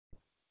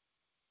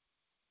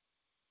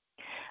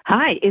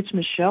Hi, it's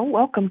Michelle.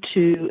 Welcome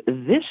to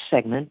this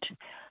segment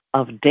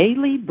of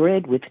Daily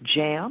Bread with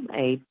Jam,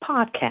 a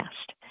podcast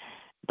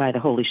by the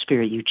Holy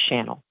Spirit You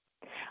channel.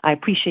 I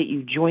appreciate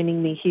you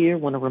joining me here. I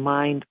want to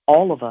remind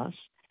all of us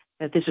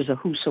that this is a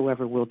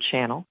Whosoever Will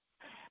channel.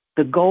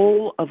 The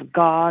goal of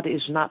God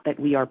is not that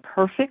we are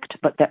perfect,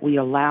 but that we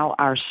allow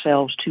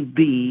ourselves to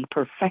be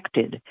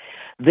perfected.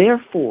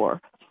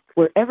 Therefore,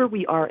 wherever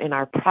we are in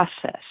our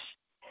process,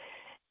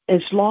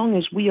 as long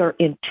as we are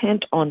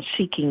intent on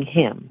seeking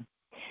Him,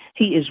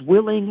 He is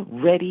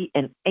willing, ready,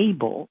 and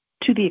able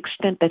to the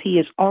extent that He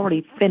has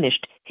already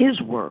finished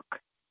His work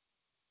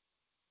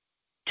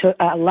to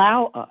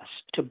allow us,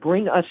 to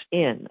bring us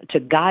in, to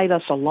guide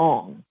us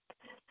along.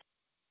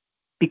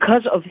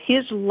 Because of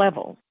His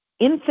level,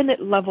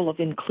 infinite level of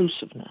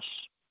inclusiveness,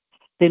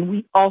 then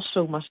we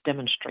also must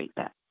demonstrate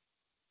that.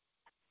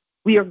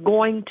 We are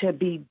going to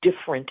be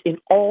different in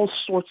all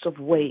sorts of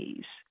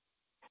ways.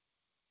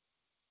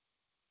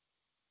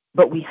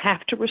 But we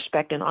have to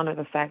respect and honor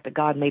the fact that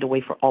God made a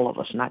way for all of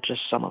us, not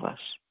just some of us.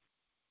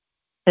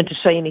 And to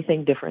say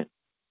anything different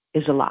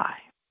is a lie.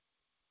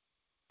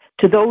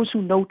 To those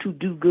who know to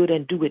do good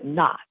and do it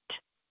not,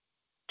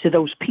 to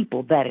those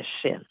people, that is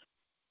sin.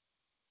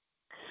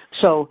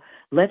 So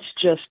let's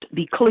just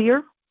be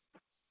clear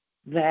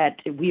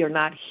that we are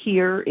not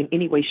here in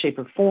any way, shape,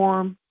 or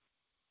form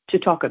to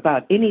talk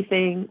about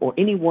anything or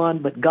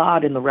anyone but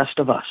God and the rest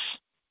of us.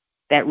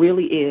 That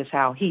really is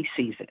how He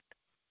sees it.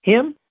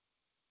 Him,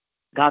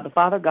 God the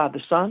Father, God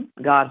the Son,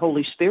 God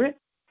Holy Spirit,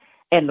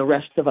 and the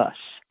rest of us.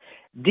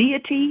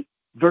 Deity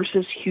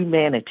versus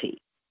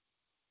humanity.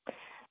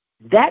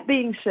 That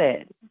being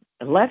said,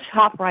 let's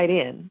hop right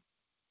in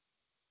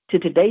to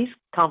today's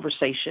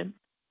conversation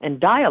and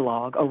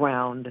dialogue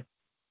around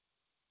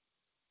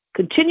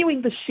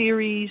continuing the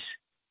series,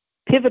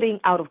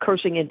 pivoting out of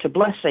cursing into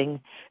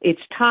blessing.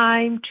 It's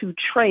time to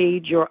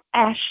trade your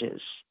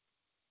ashes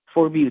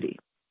for beauty.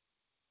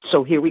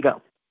 So here we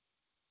go.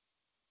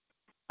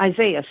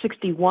 Isaiah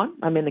 61,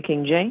 I'm in the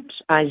King James,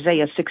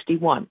 Isaiah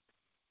 61.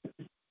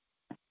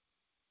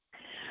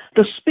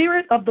 The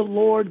Spirit of the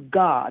Lord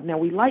God, now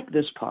we like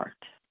this part.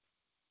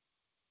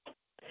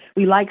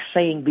 We like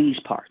saying these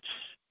parts,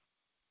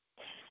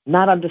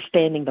 not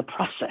understanding the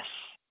process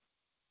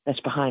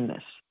that's behind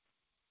this.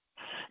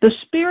 The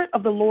Spirit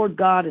of the Lord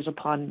God is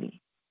upon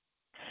me,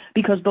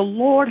 because the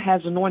Lord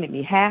has anointed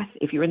me. Hath,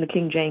 if you're in the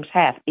King James,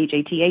 hath,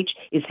 H-A-T-H,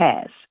 is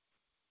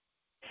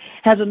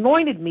has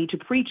anointed me to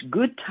preach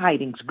good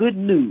tidings, good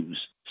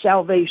news,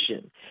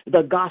 salvation,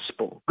 the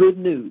gospel, good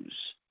news,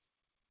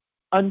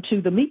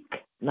 unto the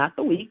meek, not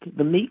the weak,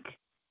 the meek,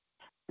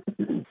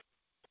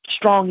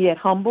 strong yet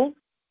humble.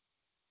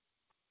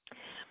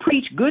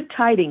 Preach good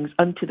tidings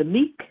unto the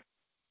meek.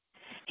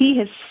 He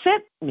has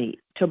sent me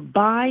to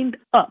bind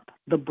up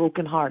the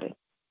brokenhearted,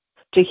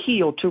 to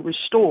heal, to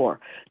restore,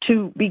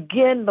 to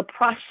begin the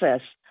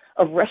process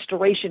of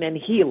restoration and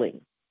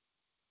healing,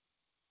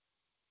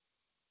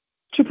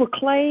 to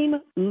proclaim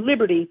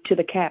liberty to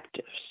the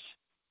captives.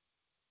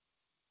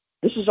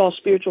 This is all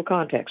spiritual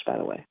context, by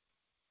the way.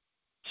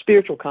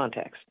 Spiritual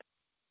context.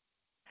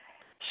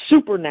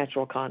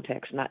 Supernatural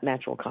context, not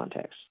natural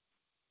context.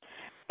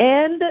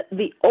 And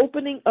the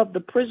opening of the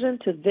prison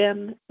to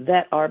them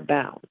that are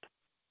bound.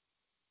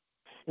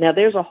 Now,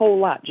 there's a whole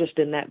lot just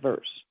in that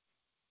verse.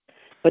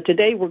 But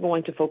today we're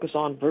going to focus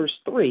on verse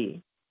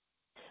 3.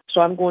 So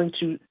I'm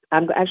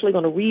actually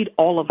going to read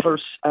all of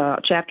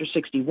chapter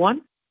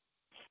 61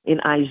 in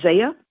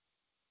Isaiah,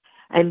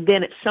 and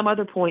then at some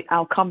other point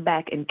I'll come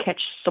back and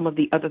catch some of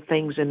the other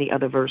things in the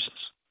other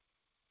verses,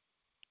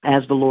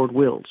 as the Lord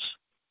wills.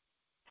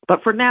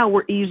 But for now,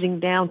 we're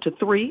easing down to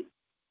 3.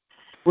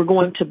 We're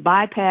going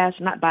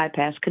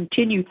to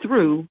continue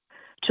through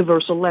to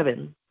verse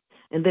 11,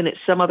 and then at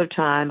some other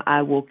time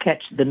I will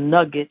catch the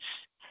nuggets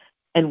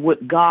and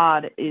what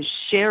God is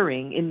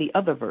sharing in the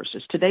other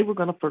verses. Today we're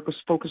going to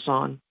focus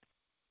on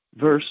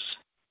verse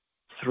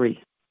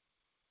 3.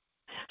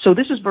 So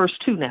this is verse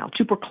 2 now.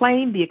 To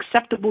proclaim the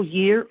acceptable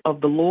year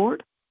of the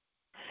Lord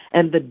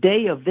and the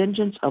day of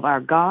vengeance of our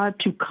God,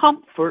 to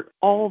comfort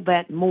all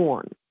that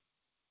mourn.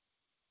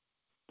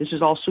 This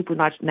is all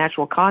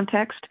supernatural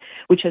context,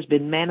 which has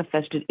been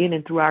manifested in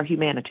and through our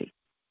humanity.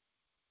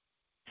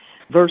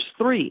 Verse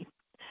 3,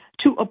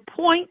 to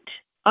appoint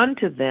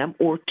unto them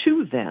or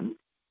to them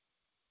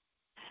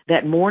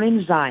that mourn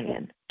in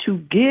Zion, to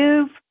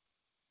give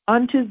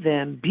unto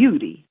them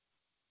beauty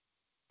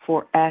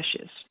for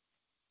ashes.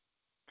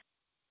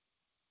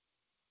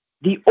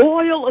 The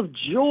oil of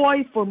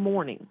joy for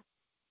mourning.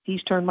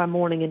 He's turned my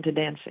mourning into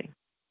dancing.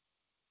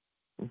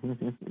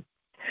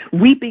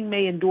 Weeping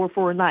may endure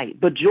for a night,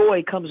 but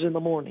joy comes in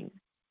the morning.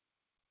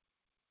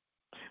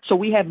 So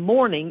we have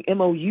mourning,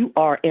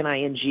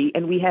 M-O-U-R-N-I-N-G,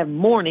 and we have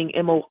mourning,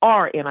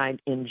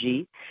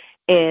 M-O-R-N-I-N-G,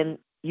 and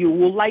you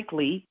will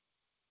likely,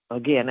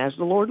 again, as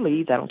the Lord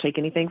leads, I don't take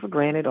anything for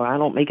granted, or I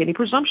don't make any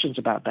presumptions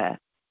about that,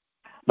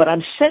 but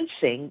I'm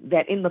sensing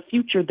that in the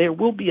future there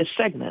will be a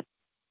segment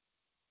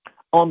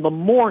on the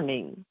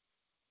mourning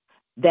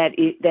that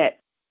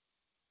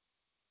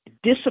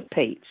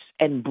dissipates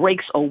and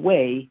breaks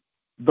away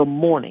the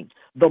morning.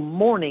 The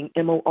morning,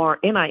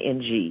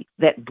 morning,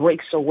 that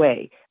breaks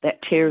away,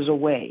 that tears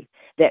away,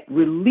 that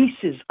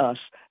releases us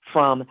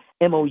from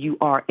morning,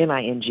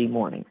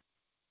 morning.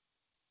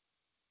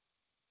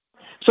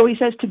 So he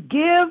says to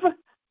give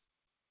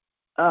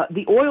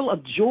the oil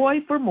of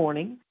joy for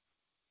mourning,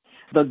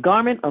 the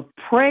garment of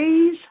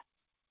praise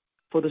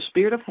for the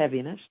spirit of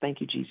heaviness, thank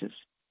you, Jesus,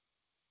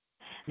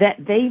 that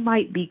they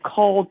might be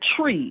called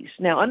trees.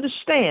 Now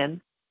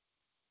understand,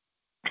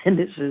 and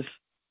this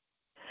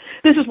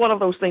is one of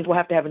those things we'll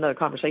have to have another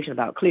conversation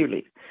about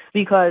clearly,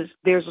 because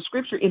there's a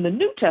scripture in the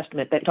New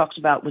Testament that talks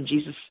about when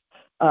Jesus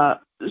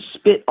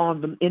spit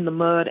in the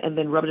mud and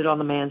then rubbed it on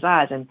the man's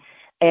eyes,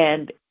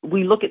 and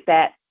we look at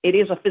that. It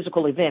is a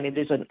physical event. It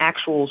is an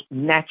actual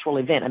natural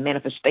event, a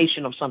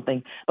manifestation of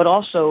something, but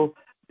also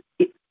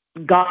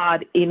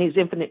God in his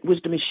infinite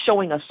wisdom is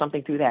showing us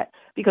something through that.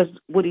 Because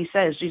what he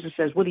says, Jesus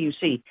says, what do you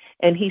see?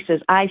 And he says,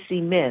 I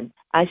see men,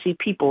 I see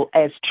people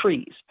as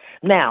trees.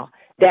 Now,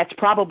 that's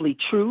probably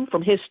true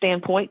from his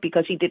standpoint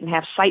because he didn't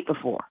have sight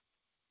before.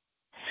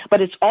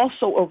 But it's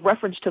also a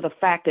reference to the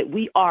fact that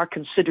we are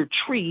considered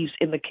trees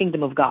in the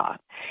kingdom of God.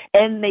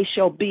 And they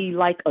shall be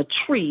like a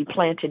tree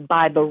planted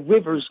by the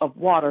rivers of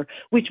water,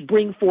 which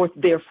bring forth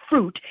their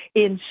fruit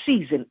in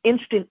season,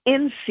 instant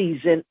in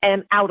season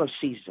and out of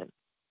season.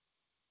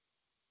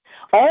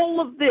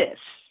 All of this,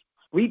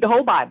 read the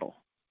whole Bible.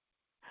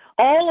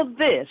 All of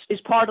this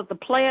is part of the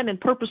plan and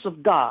purpose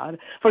of God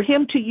for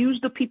him to use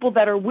the people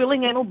that are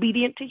willing and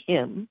obedient to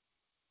him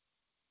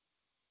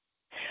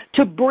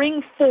to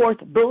bring forth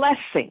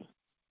blessing.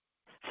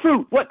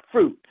 Fruit. What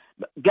fruit?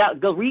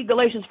 Go read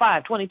Galatians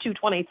 5, 22,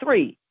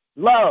 23.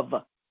 Love,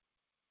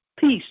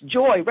 peace,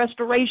 joy,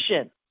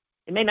 restoration.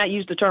 It may not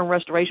use the term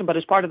restoration, but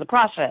it's part of the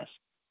process.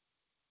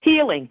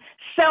 Healing,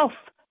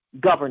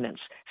 self-governance,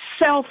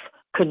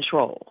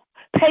 self-control,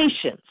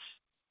 patience.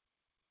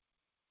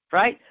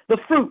 Right? The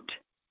fruit.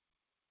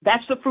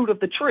 That's the fruit of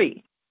the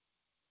tree.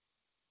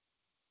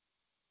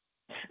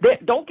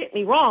 Don't get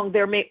me wrong,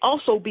 there may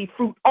also be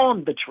fruit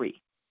on the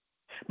tree.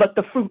 But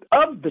the fruit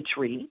of the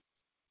tree,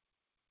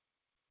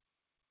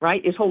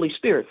 right, is Holy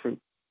Spirit fruit.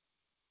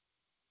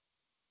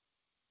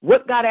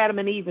 What got Adam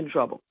and Eve in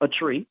trouble? A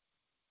tree.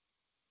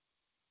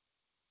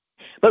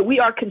 But we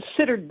are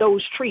considered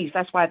those trees.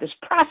 That's why this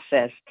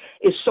process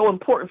is so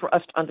important for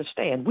us to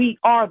understand. We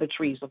are the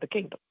trees of the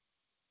kingdom.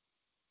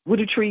 What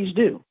do trees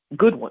do?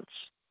 Good ones.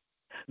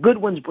 Good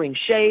ones bring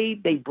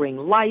shade. They bring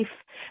life.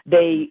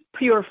 They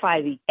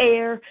purify the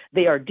air.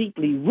 They are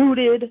deeply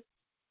rooted.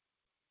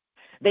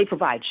 They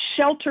provide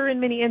shelter in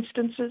many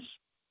instances.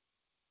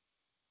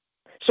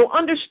 So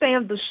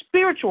understand the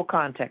spiritual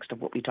context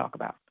of what we talk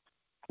about,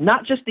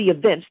 not just the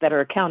events that are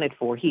accounted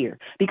for here,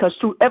 because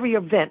through every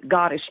event,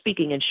 God is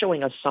speaking and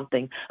showing us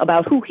something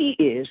about who he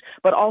is,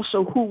 but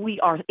also who we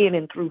are in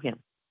and through him.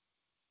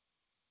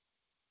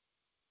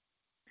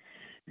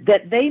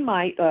 That they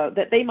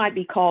might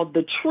be called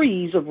the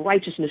trees of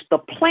righteousness, the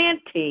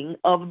planting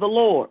of the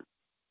Lord,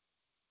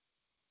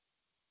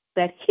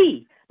 that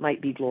he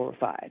might be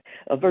glorified.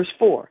 Verse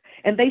 4,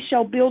 and they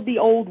shall build the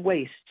old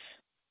wastes.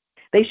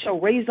 They shall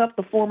raise up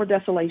the former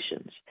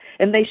desolations,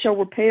 and they shall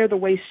repair the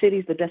waste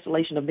cities, the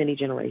desolation of many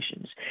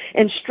generations.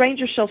 And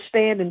strangers shall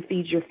stand and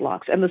feed your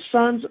flocks, and the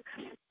sons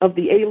of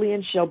the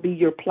alien shall be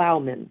your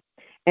plowmen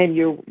and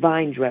your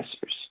vine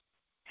dressers.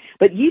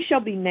 But ye shall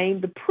be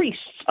named the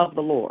priests of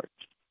the Lord.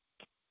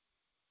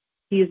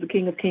 He is the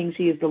King of kings.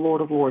 He is the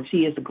Lord of lords.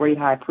 He is the great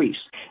high priest.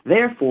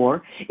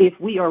 Therefore, if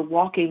we are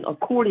walking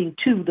according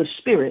to the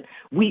Spirit,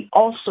 we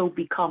also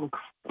become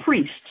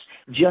priests,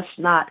 just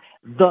not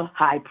the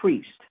high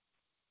priest.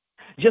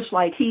 Just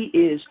like he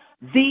is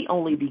the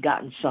only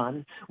begotten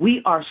son,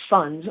 we are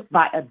sons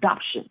by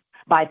adoption,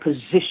 by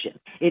position.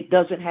 It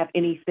doesn't have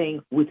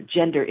anything with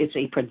gender. It's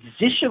a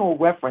positional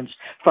reference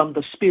from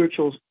the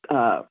spiritual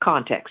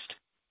context.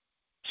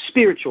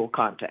 Spiritual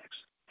context.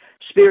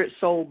 Spirit,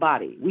 soul,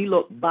 body. We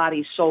look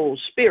body, soul,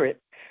 spirit,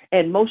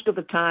 and most of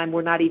the time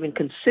we're not even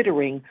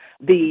considering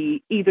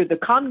either the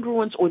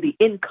congruence or the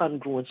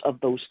incongruence of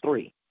those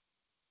three.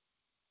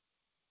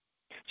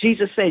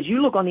 Jesus says,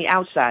 you look on the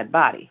outside,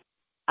 body.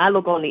 I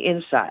look on the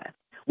inside,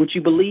 what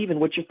you believe and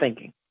what you're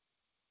thinking.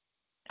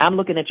 I'm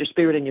looking at your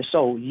spirit and your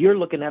soul. You're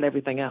looking at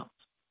everything else.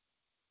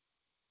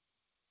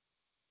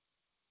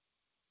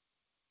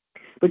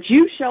 But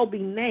you shall be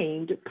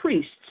named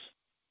priests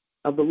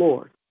of the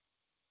Lord.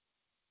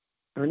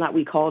 Are not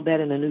we called that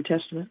in the New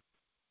Testament?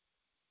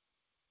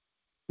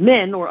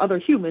 Men or other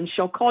humans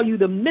shall call you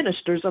the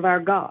ministers of our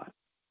God.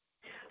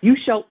 You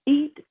shall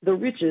eat the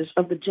riches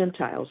of the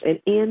Gentiles,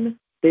 and in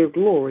their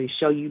glory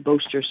shall you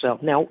boast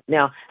yourself. Now,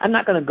 I'm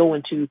not going to go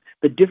into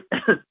the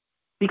different,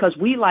 because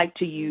we like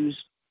to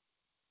use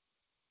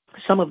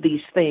some of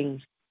these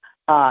things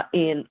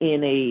in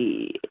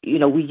a,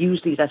 we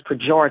use these as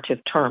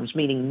pejorative terms,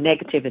 meaning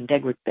negative and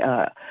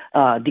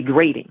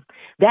degrading.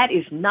 That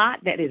is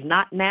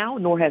not now,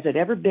 nor has it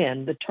ever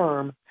been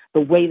the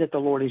way that the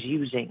Lord is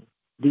using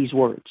these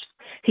words.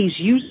 He's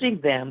using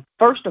them,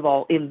 first of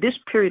all, in this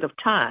period of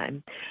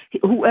time.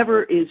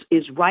 Whoever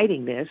is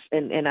writing this,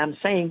 and I'm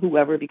saying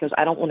whoever because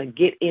I don't want to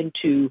get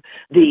into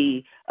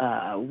the,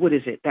 what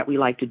is it that we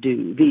like to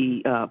do,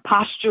 the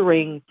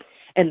posturing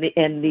and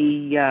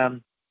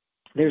the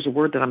there's a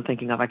word that I'm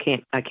thinking of. I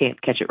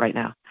can't catch it right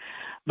now.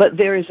 But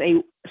there is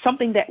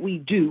something that we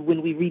do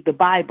when we read the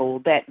Bible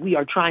that we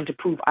are trying to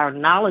prove our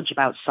knowledge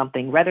about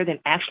something rather than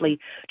actually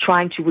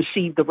trying to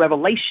receive the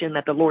revelation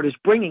that the Lord is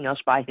bringing us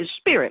by His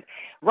Spirit.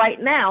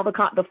 Right now,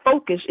 the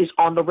focus is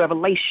on the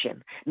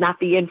revelation, not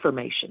the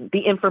information.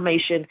 The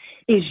information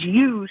is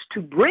used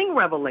to bring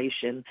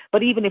revelation,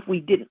 but even if we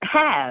didn't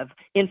have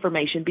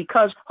information,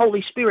 because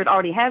Holy Spirit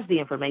already has the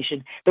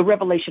information, the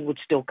revelation would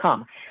still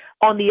come.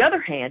 On the other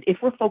hand,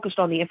 if we're focused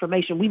on the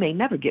information, we may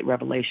never get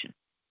revelation.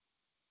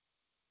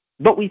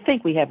 But we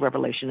think we have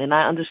revelation, and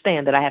I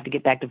understand that I have to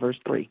get back to verse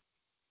 3.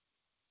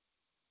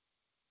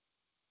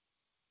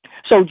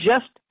 So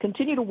just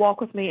continue to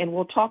walk with me, and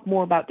we'll talk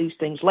more about these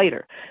things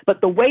later. But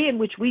the way in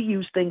which we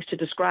use things to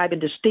describe and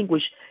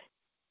distinguish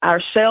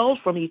ourselves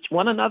from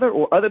one another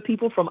or other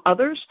people from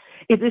others,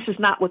 this is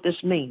not what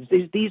this means.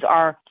 These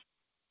are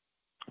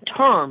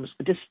terms,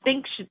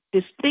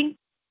 distinctive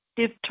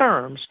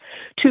terms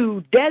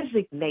to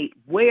designate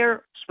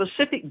where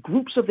specific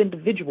groups of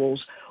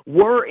individuals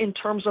were in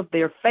terms of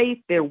their faith,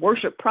 their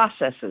worship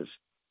processes.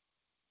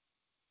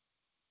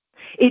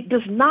 It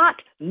does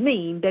not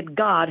mean that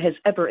God has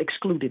ever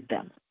excluded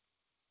them.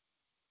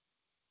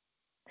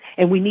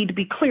 And we need to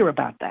be clear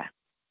about that.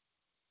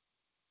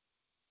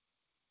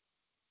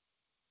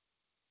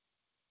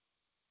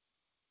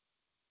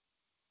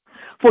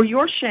 For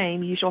your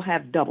shame ye shall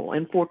have double,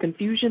 and for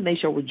confusion they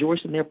shall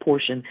rejoice in their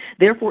portion.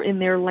 Therefore in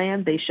their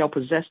land they shall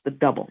possess the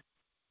double.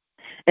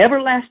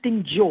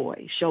 Everlasting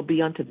joy shall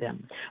be unto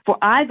them. For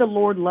I, the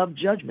Lord, love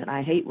judgment.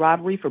 I hate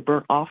robbery for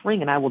burnt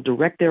offering, and I will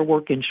direct their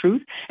work in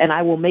truth, and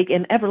I will make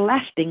an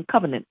everlasting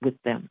covenant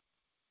with them.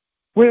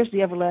 Where's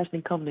the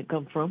everlasting covenant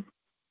come from?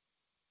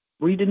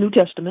 Read the New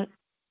Testament.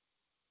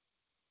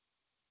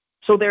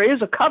 So there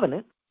is a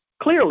covenant,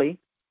 clearly.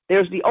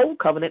 There's the old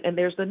covenant and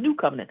there's the new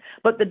covenant.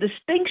 But the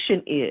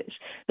distinction is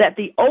that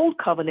the old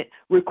covenant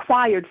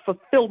required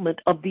fulfillment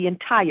of the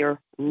entire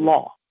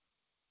law.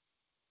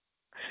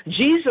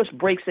 Jesus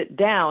breaks it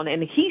down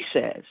and he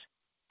says,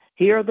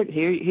 here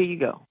you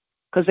go.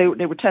 Because they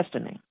were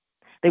testing him.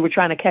 They were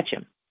trying to catch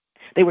him.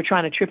 They were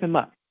trying to trip him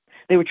up.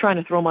 They were trying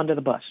to throw him under the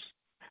bus.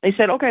 They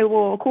said, okay,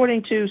 well,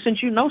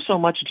 since you know so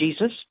much,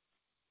 Jesus,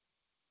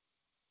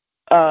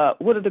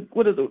 what is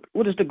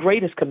the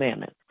greatest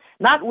commandment?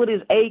 Not what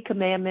is a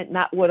commandment,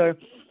 not what are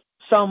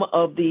some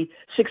of the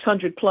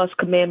 600 plus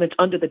commandments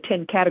under the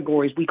 10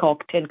 categories we call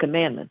 10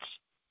 commandments.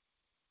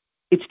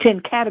 It's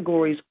 10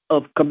 categories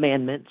of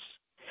commandments,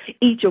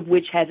 each of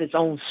which has its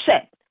own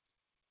set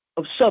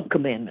of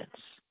sub-commandments,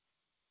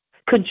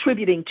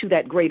 contributing to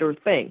that greater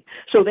thing.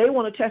 So they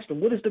want to test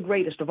them. What is the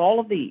greatest of all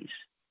of these?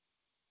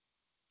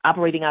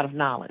 Operating out of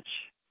knowledge.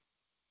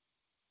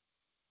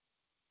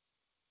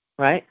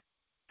 Right?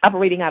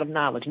 Operating out of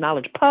knowledge.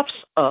 Knowledge puffs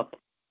up.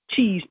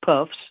 Cheese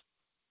puffs.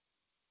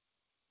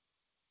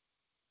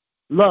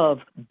 Love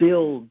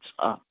builds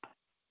up.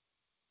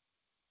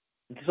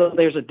 So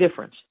there's a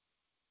difference.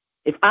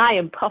 If I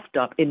am puffed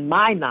up in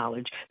my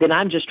knowledge, then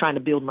I'm just trying to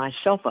build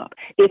myself up.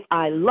 If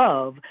I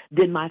love,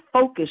 then my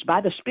focus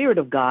by the Spirit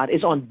of God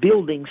is on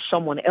building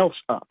someone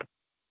else up.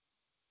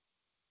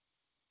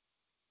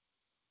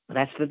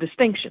 That's the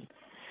distinction.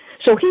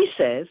 So he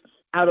says,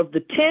 out of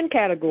the 10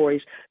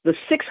 categories, the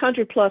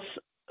 600 plus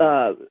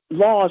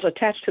laws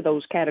attached to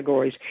those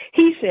categories,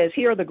 he says,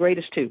 here are the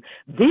greatest two.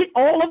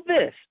 All of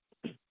this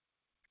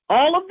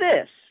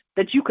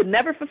that you could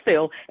never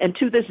fulfill and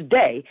to this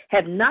day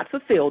have not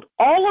fulfilled,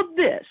 all of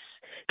this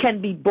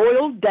can be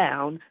boiled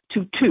down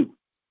to two.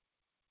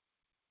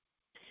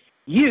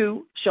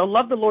 You shall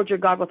love the Lord your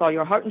God with all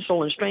your heart and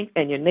soul and strength,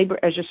 and your neighbor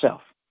as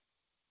yourself.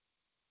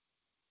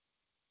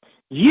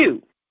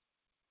 You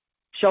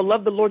shall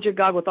love the Lord your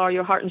God with all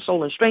your heart and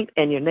soul and strength,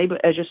 and your neighbor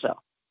as yourself.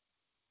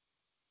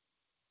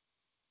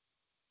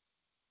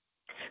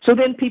 So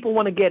then people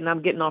want to get, and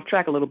I'm getting off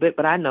track a little bit,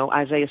 but I know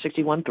Isaiah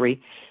 61:3.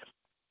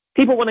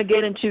 People want to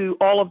get into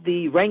all of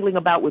the wrangling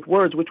about with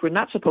words, which we're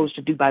not supposed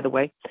to do, by the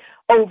way,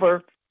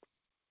 over,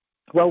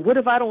 well, what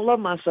if I don't love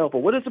myself?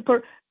 Or what is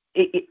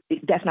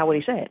that's not what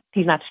he said.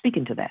 He's not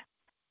speaking to that.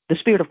 The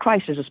Spirit of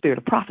Christ is a spirit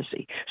of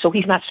prophecy. So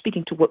he's not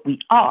speaking to what we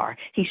are.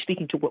 He's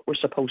speaking to what we're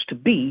supposed to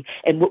be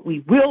and what we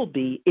will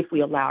be if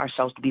we allow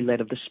ourselves to be led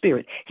of the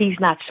Spirit. He's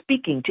not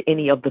speaking to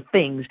any of the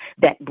things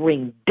that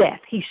bring death.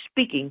 He's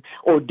speaking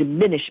or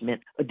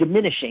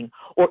diminishing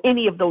or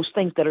any of those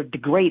things that are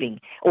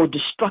degrading or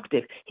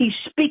destructive. He's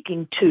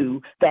speaking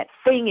to that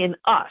thing in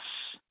us.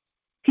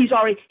 He's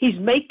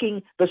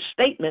making the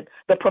statement,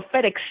 the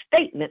prophetic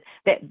statement,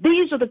 that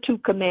these are the two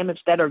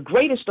commandments that are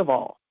greatest of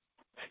all.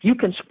 You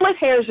can split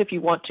hairs if you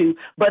want to,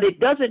 but it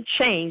doesn't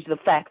change the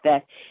fact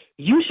that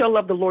you shall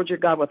love the Lord your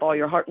God with all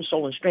your heart and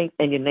soul and strength,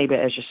 and your neighbor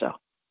as yourself.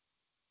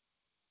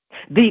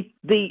 The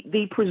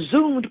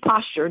presumed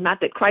posture,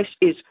 not that Christ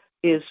is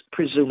is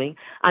presuming.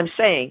 I'm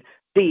saying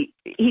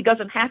he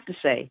doesn't have to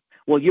say,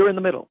 well, you're in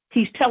the middle.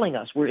 He's telling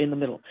us we're in the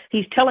middle.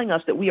 He's telling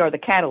us that we are the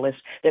catalyst,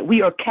 that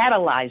we are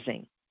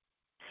catalyzing,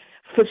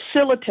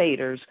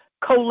 facilitators,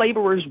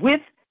 co-laborers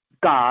with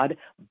God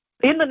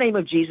in the name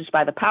of Jesus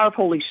by the power of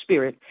Holy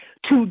Spirit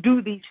to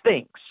do these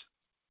things.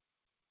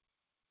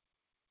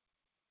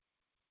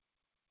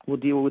 We'll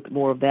deal with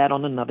more of that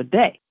on another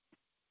day.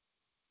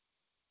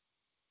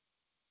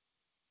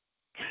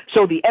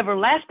 So the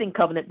everlasting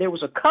covenant, there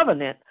was a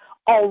covenant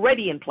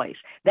already in place.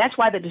 That's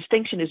why the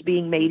distinction is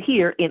being made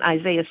here in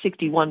Isaiah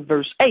 61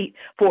 verse 8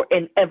 for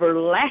an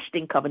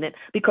everlasting covenant,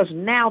 because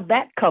now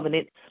that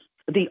covenant,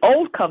 the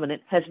old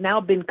covenant, has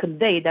now been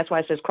conveyed. That's why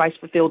it says Christ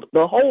fulfilled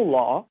the whole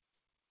law.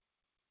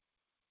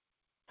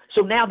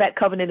 So now that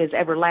covenant is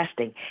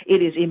everlasting.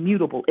 It is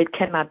immutable. It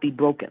cannot be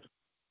broken.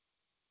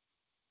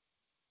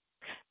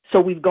 So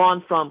we've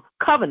gone from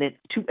covenant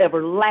to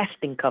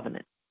everlasting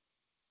covenant.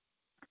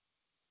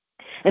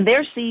 And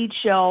their seed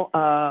shall,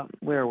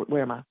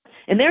 where am I?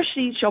 And their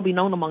seed shall be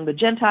known among the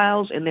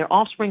Gentiles, and their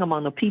offspring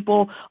among the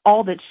people.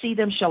 All that see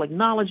them shall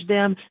acknowledge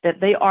them, that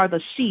they are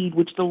the seed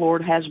which the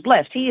Lord has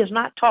blessed. He is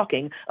not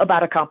talking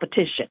about a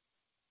competition.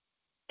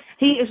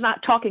 He is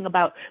not talking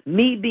about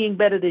me being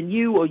better than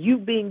you or you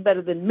being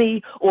better than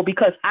me, or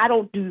because I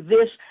don't do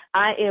this,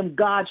 I am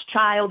God's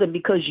child, and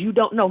because you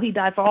don't know, he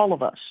died for all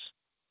of us.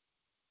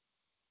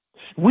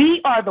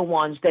 We are the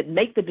ones that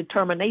make the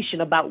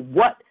determination about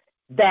what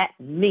that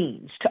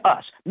means to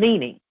us,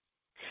 meaning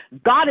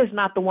God is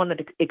not the one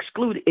that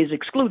is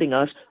excluding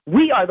us.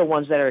 We are the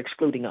ones that are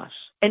excluding us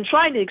and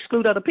trying to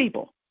exclude other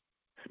people.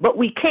 But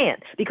we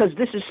can't, because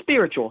this is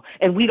spiritual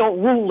and we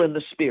don't rule in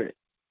the spirit.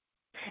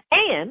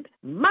 And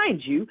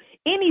mind you,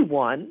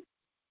 anyone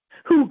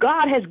who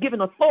God has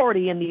given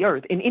authority in the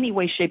earth in any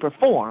way, shape, or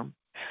form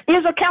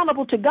is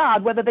accountable to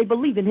God whether they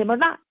believe in him or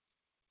not.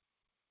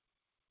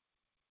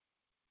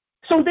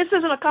 So this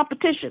isn't a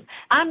competition.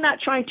 I'm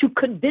not trying to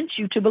convince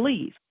you to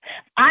believe.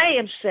 I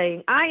am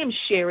saying, I am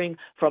sharing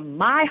from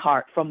my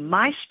heart, from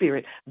my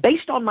spirit,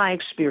 based on my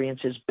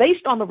experiences,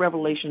 based on the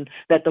revelation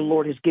that the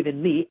Lord has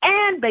given me,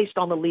 and based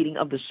on the leading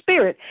of the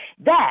Spirit,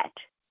 that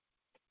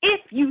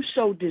if you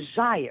so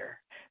desire,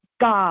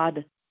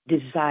 God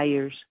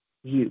desires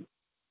you.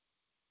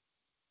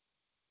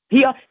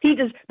 He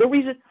does. The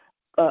reason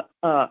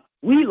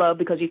we love,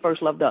 because he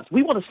first loved us.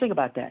 We want to sing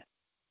about that.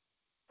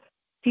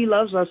 He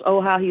loves us.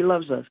 Oh, how he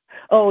loves us.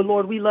 Oh,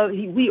 Lord, we love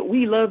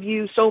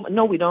you so much.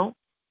 No, we don't.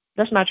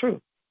 That's not true.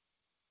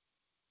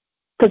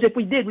 Because if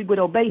we did, we would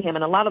obey him.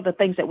 And a lot of the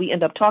things that we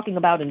end up talking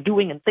about and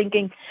doing and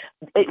thinking,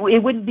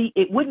 it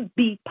wouldn't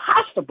be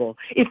possible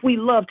if we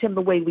loved him the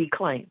way we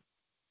claim.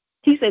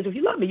 He says, if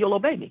you love me, you'll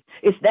obey me.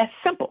 It's that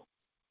simple.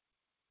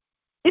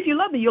 If you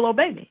love me, you'll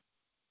obey me.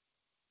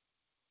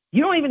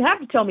 You don't even have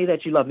to tell me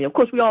that you love me. Of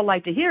course, we all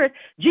like to hear it.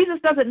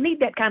 Jesus doesn't need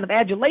that kind of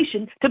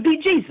adulation to be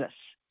Jesus.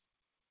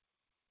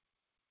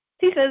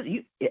 He says,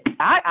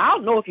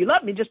 I'll know if you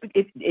love me just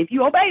if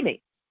you obey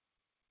me.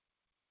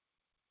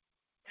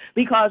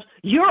 Because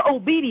your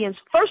obedience,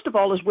 first of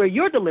all, is where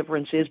your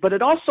deliverance is, but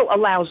it also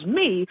allows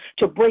me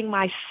to bring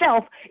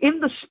myself in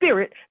the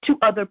spirit to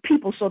other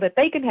people so that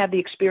they can have the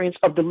experience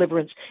of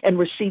deliverance and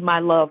receive my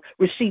love,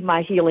 receive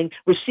my healing,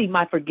 receive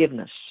my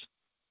forgiveness.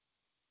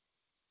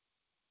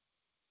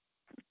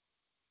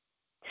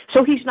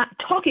 So he's not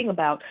talking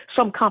about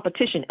some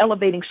competition,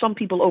 elevating some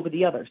people over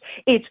the others.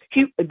 It's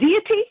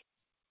deity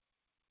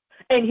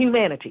and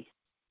humanity.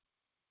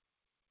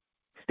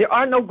 There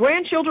are no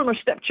grandchildren or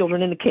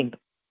stepchildren in the kingdom.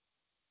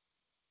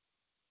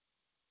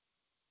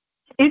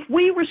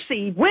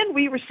 When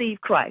we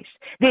receive Christ,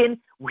 then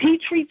he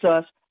treats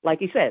us like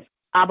he says,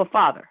 Abba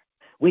Father.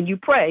 When you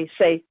pray,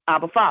 say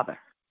Abba Father,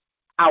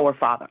 our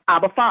Father,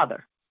 Abba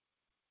Father.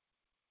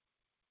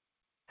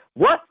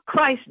 What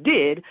Christ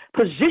did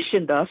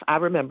positioned us, I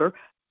remember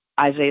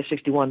Isaiah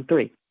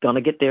 61:3,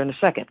 gonna get there in a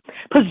second,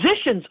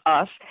 positions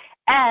us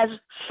as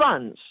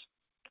sons.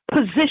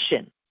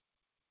 Position,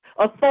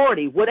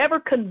 authority, whatever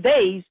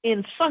conveys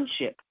in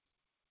sonship.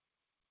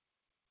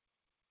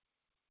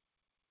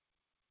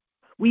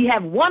 We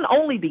have one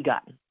only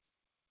begotten,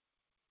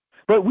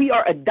 but we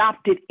are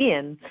adopted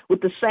in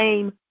with the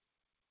same,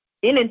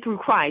 in and through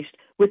Christ,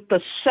 with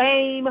the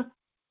same,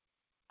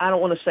 I don't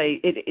want to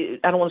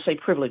say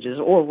privileges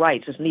or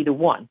rights. It's neither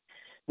one.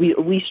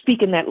 We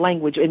speak in that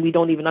language and we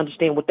don't even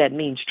understand what that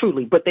means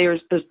truly. But there's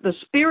the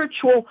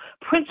spiritual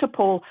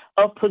principle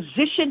of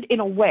positioned in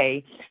a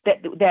way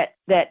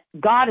that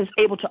God is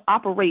able to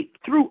operate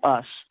through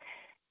us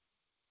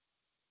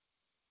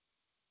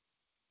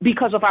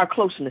because of our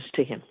closeness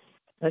to him.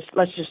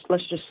 Let's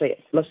just say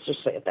it. Let's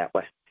just say it that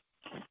way.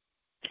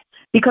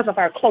 Because of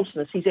our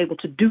closeness, he's able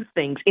to do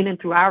things in and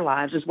through our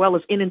lives, as well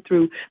as in and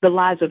through the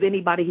lives of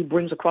anybody he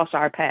brings across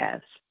our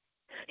paths.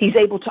 He's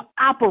able to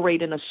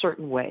operate in a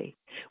certain way.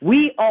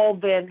 We all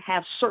then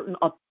have certain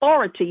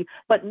authority,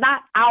 but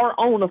not our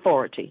own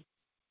authority.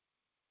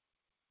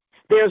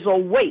 There's a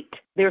weight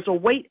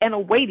and a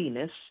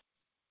weightiness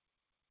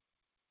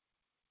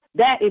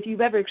that, if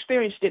you've ever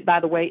experienced it, by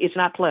the way, it's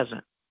not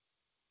pleasant.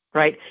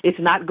 right? It's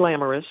not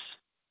glamorous.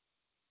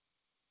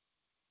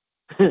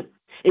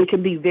 It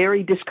can be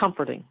very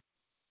discomforting.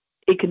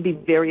 It can be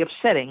very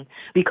upsetting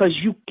because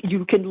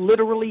you can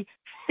literally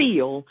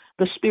feel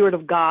the Spirit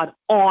of God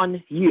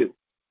on you,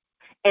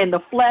 and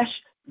the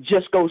flesh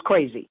just goes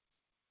crazy.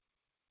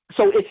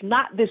 So it's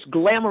not this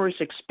glamorous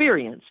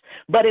experience,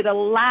 but it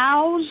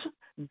allows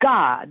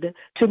God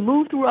to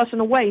move through us in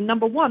a way,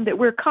 number one, that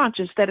we're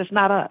conscious that it's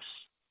not us.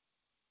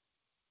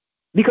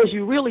 Because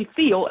you really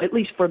feel, at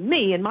least for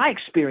me, in my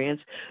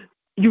experience,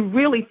 you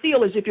really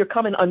feel as if you're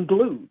coming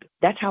unglued.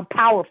 That's how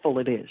powerful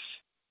it is.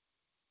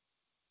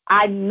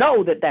 I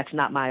know that that's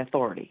not my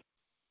authority.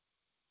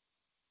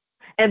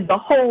 And the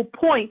whole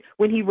point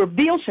when he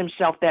reveals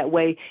himself that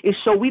way is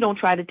so we don't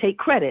try to take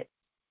credit.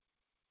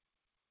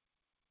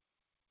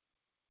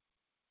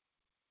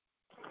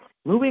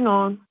 Moving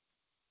on.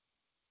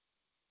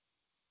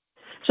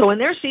 So, in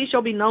their seed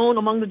shall be known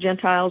among the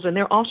Gentiles, and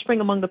their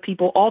offspring among the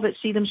people. All that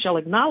see them shall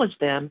acknowledge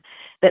them,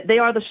 that they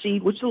are the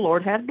seed which the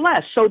Lord hath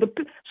blessed. So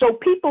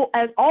people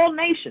as all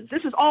nations,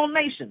 this is all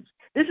nations.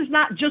 This is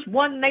not just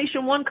one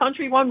nation, one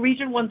country, one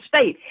region, one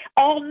state.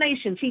 All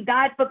nations. He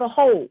died for the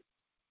whole.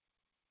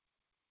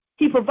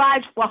 He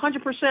provides for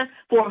 100%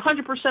 for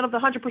 100% of the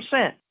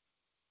 100%.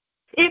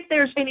 If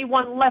there's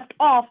anyone left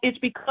off, it's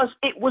because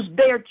it was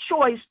their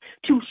choice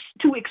to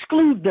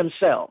exclude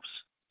themselves,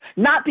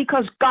 not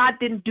because God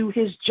didn't do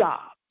his job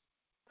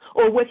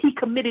or what he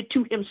committed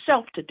to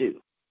himself to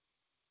do.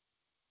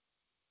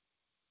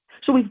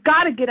 So we've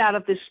got to get out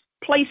of this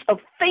place of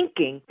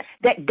thinking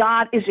that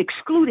God is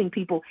excluding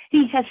people.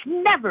 He has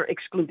never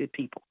excluded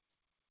people.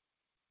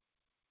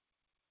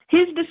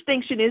 His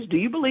distinction is, do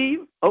you believe?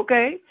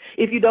 Okay.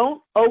 If you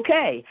don't,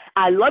 okay.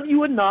 I love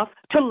you enough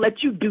to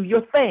let you do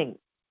your thing,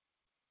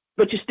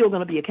 but you're still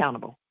going to be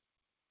accountable.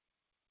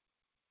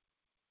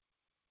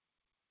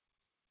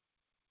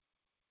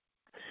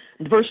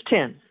 Verse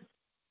 10,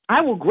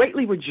 I will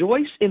greatly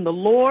rejoice in the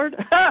Lord.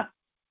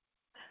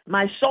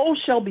 My soul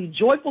shall be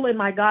joyful in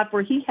my God,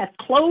 for he hath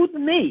clothed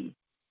me.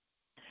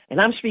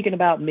 And I'm speaking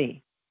about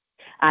me.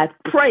 I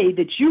pray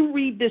that you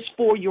read this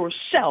for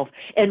yourself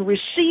and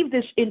receive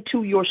this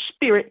into your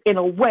spirit in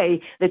a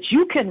way that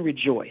you can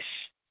rejoice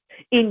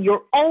in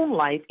your own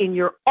life, in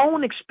your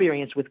own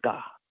experience with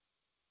God.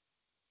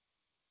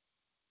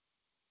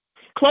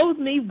 Clothe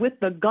me with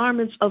the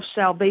garments of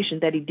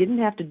salvation that he didn't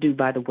have to do,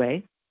 by the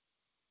way.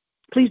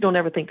 Please don't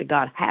ever think that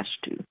God has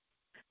to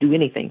do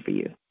anything for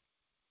you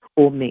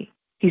or me.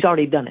 He's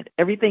already done it.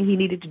 Everything he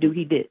needed to do,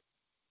 he did.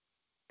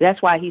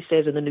 That's why he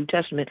says in the New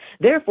Testament,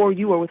 therefore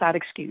you are without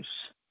excuse.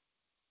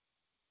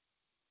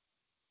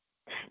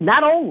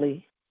 Not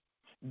only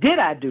did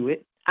I do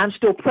it, I'm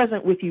still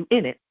present with you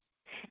in it.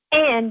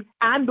 And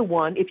I'm the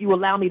one, if you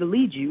allow me to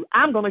lead you,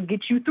 I'm going to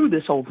get you through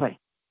this whole thing.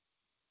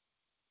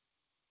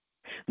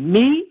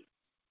 Me,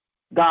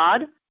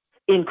 God,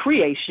 in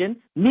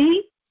creation.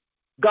 Me,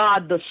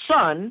 God the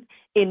Son,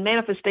 in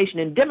manifestation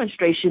and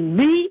demonstration.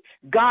 Me,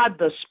 God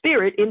the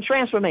Spirit, in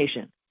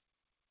transformation.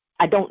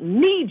 I don't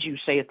need you,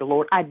 saith the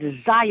Lord. I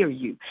desire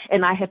you,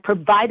 and I have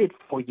provided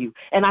for you,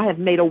 and I have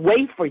made a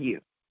way for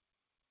you.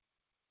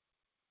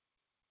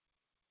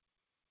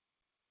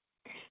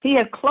 He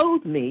hath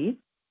clothed me,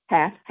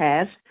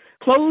 has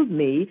clothed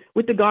me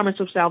with the garments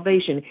of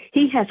salvation.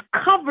 He has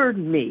covered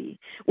me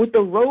with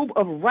the robe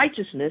of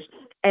righteousness,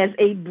 as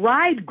a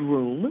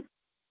bridegroom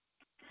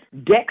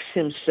decks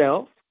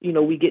himself. You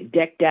know, we get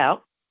decked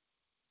out,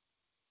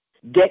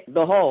 deck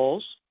the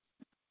halls.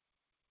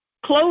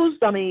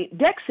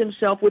 Decks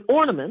himself with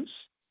ornaments,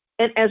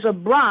 and as a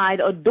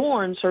bride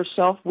adorns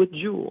herself with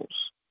jewels.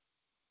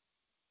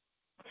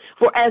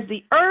 For as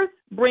the earth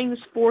brings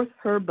forth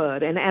her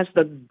bud, and as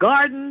the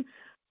garden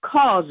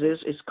causes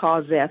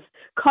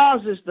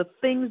the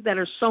things that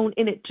are sown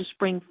in it to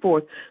spring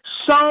forth,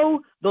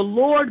 so the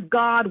Lord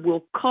God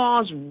will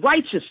cause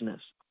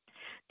righteousness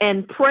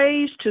and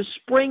praise to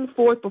spring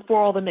forth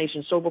before all the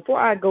nations. So before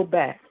I go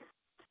back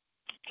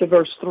to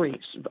verse 3,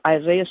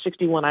 Isaiah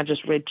 61, I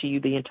just read to you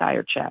the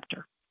entire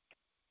chapter.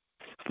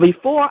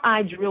 Before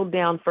I drill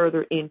down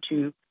further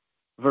into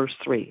verse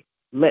 3,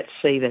 let's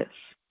say this.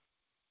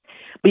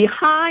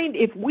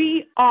 If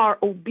we are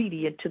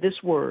obedient to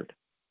this word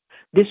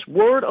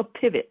of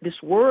pivot,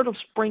 this word of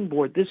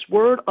springboard, this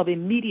word of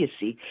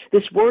immediacy,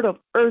 this word of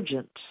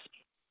urgency,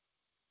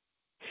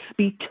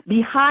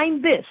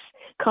 behind this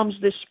comes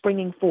this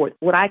springing forth,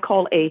 what I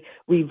call a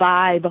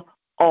revive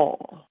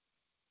all.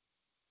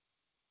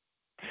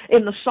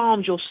 In the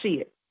Psalms, you'll see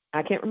it.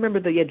 I can't remember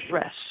the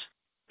address.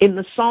 In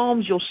the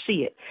Psalms, you'll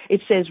see it.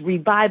 It says,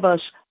 revive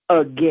us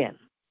again.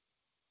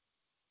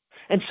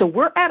 And so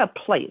we're at a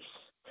place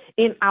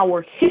in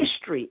our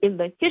history, in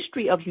the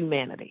history of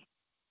humanity,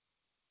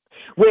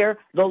 where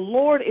the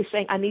Lord is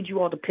saying, I need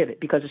you all to pivot,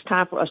 because it's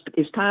time for us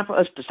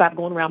to stop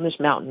going around this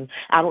mountain.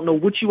 I don't know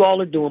what you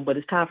all are doing, but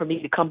it's time for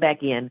me to come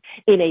back in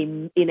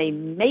a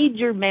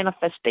major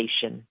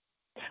manifestation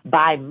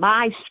by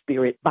my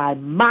spirit, by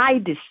my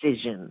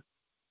decision.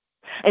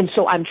 And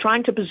so I'm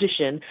trying to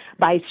position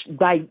by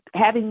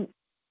having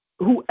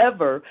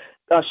whoever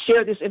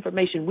share this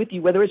information with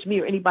you, whether it's me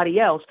or anybody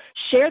else,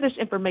 share this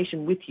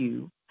information with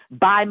you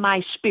by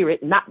my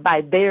spirit, not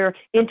by their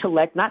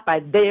intellect, not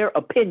by their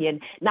opinion,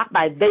 not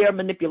by their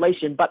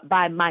manipulation, but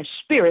by my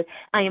spirit,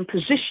 I am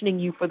positioning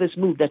you for this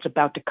move that's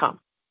about to come.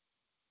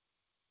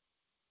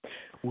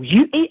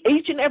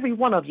 Each and every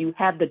one of you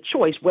have the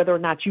choice whether or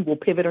not you will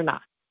pivot or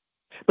not.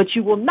 But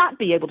you will not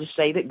be able to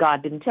say that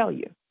God didn't tell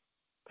you.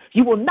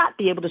 You will not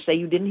be able to say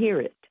you didn't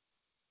hear it,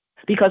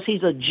 because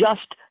he's a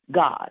just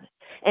God.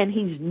 And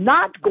he's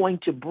not going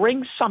to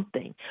bring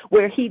something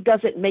where he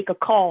doesn't make a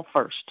call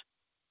first.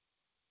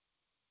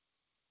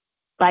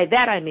 By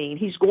that I mean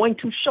he's going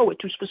to show it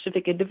to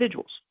specific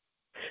individuals.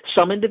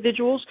 Some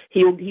individuals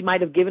he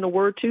might have given a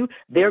word to,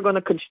 they're going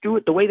to construe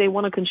it the way they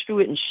want to construe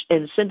it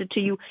and send it to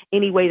you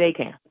any way they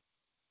can.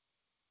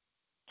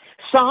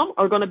 Some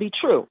are going to be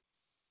true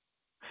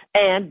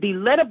and be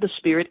led of the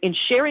Spirit in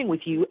sharing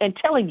with you and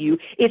telling you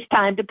it's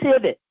time to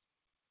pivot.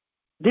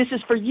 This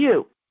is for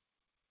you.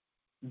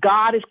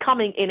 God is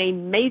coming in a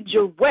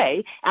major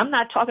way. I'm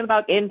not talking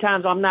about end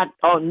times. I'm not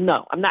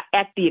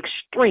at the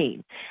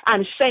extreme.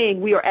 I'm saying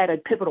we are at a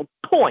pivotal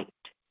point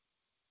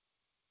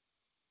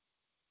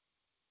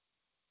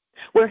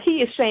where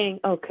he is saying,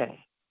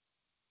 okay,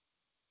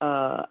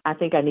 I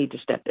think I need to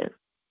step in,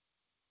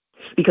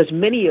 because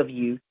many of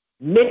you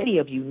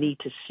need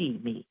to see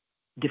me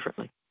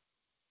differently.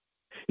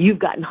 You've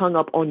gotten hung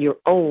up on your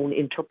own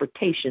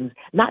interpretations,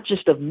 not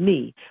just of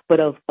me, but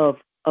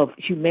of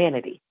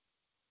humanity.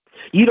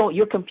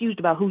 You're confused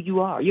about who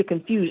you are. You're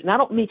confused. And I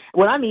don't mean,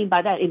 what I mean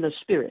by that in the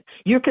spirit,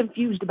 you're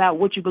confused about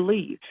what you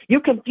believe. You're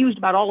confused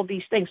about all of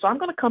these things. So I'm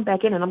going to come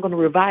back in and I'm going to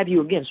revive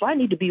you again. So I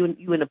need to be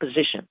you in a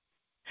position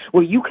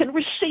where you can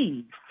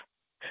receive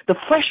the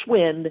fresh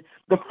wind,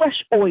 the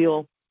fresh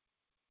oil,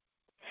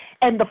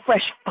 and the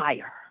fresh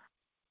fire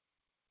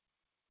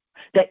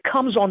that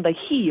comes on the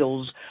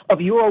heels of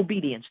your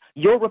obedience,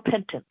 your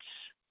repentance.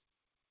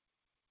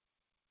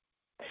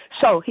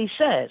 So he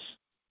says,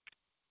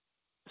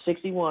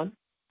 61,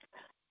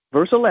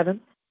 verse 11,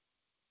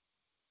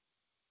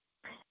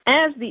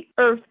 as the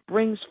earth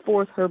brings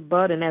forth her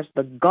bud, and as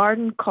the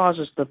garden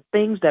causes the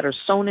things that are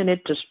sown in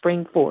it to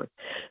spring forth,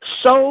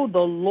 so the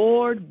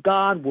Lord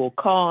God will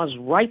cause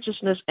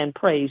righteousness and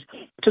praise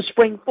to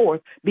spring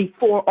forth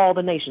before all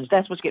the nations.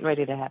 That's what's getting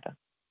ready to happen.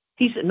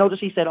 Notice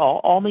he said all.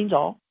 All means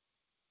all.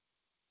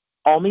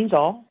 All means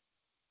all.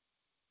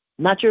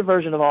 Not your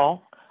version of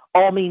all.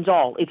 All means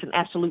all. It's an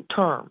absolute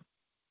term.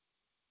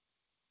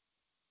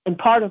 And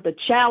part of the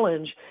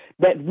challenge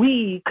that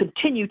we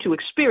continue to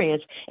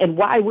experience and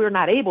why we're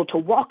not able to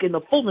walk in the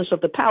fullness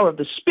of the power of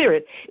the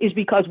Spirit is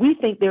because we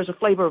think there's a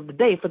flavor of the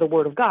day for the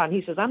Word of God. And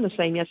he says, I'm the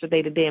same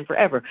yesterday, today, and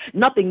forever.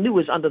 Nothing new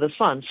is under the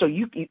sun. So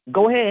you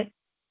go ahead,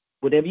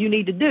 whatever you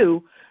need to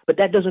do, but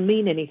that doesn't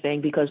mean anything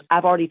because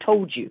I've already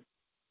told you,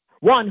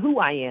 one, who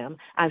I am.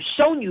 I've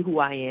shown you who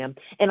I am,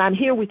 and I'm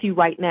here with you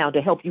right now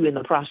to help you in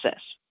the process.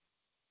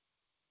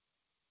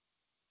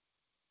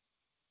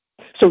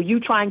 So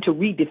you trying to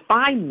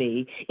redefine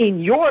me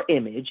in your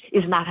image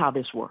is not how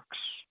this works.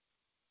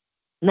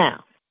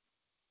 Now,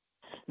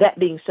 that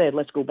being said,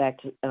 let's go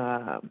back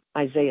to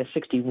Isaiah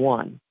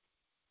 61,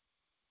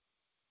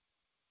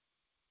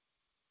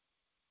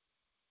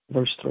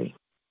 verse 3.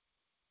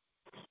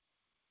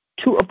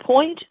 To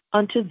appoint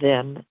unto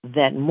them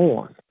that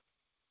mourn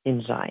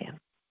in Zion,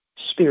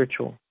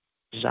 spiritual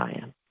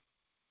Zion,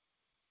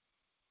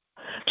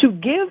 to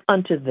give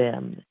unto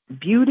them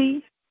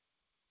beauty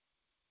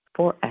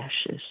for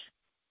ashes.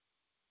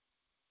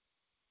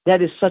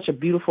 That is such a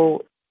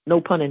beautiful, no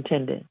pun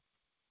intended.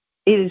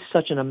 It is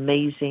such an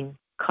amazing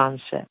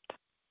concept.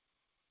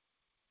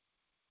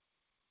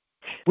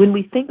 When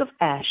we think of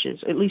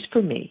ashes, at least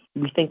for me,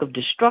 we think of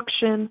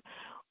destruction,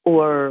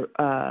 or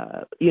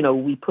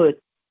we put,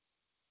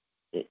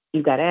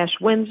 you got Ash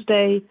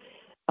Wednesday.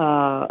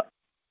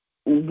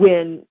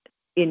 When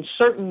in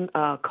certain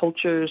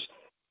cultures,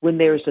 when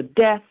there's a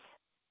death,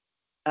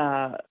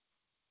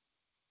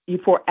 you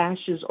pour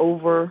ashes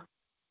over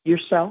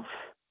yourself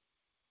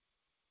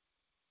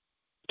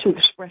to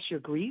express your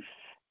grief.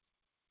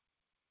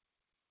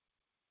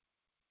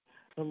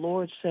 The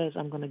Lord says,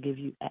 I'm going to give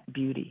you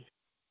beauty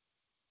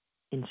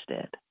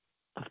instead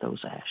of those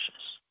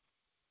ashes.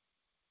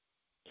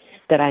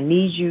 That I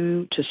need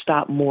you to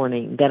stop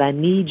mourning, that I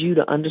need you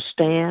to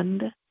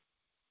understand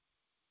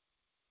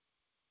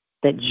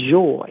that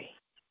joy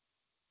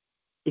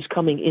is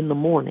coming in the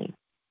morning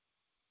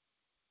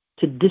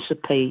to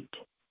dissipate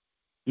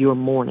your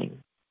mourning.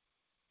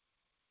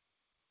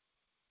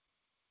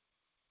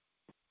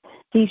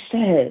 He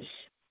says,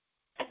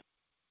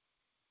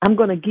 I'm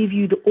going to give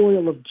you the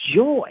oil of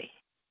joy.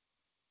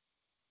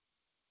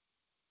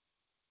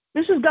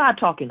 This is God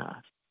talking to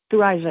us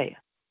through Isaiah.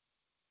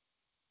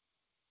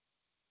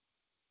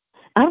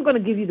 I'm going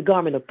to give you the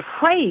garment of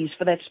praise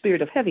for that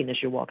spirit of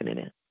heaviness you're walking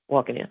in.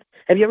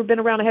 Have you ever been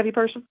around a heavy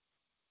person?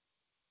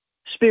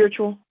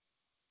 Spiritual?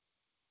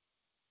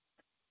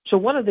 So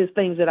one of the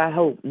things that I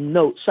hope,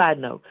 side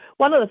note,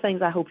 one of the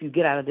things I hope you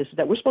get out of this is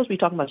that we're supposed to be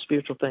talking about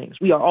spiritual things.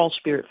 We are all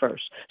spirit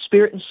first,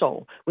 spirit and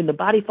soul. When the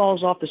body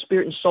falls off, the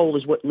spirit and soul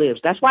is what lives.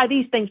 That's why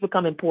these things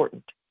become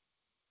important.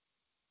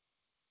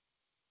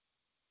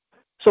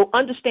 So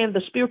understand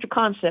the spiritual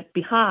concept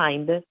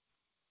behind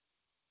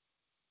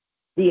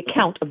the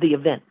account of the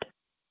event.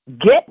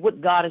 Get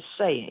what God is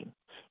saying.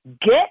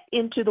 Get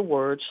into the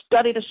Word.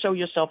 Study to show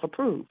yourself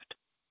approved.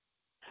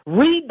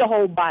 Read the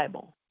whole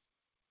Bible.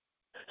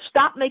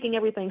 Stop making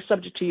everything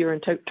subject to your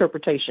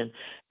interpretation.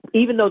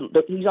 Even though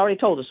he's already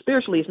told us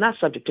spiritually it's not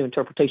subject to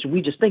interpretation.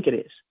 We just think it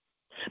is.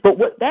 But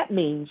what that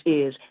means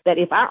is that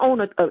if our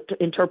own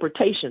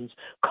interpretations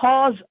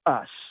cause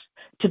us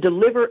to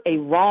deliver a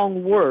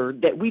wrong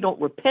word that we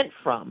don't repent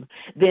from,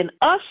 then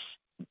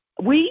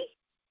we,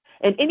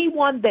 and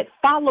anyone that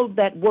followed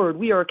that word,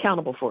 we are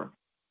accountable for.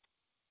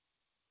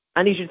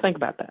 I need you to think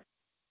about that.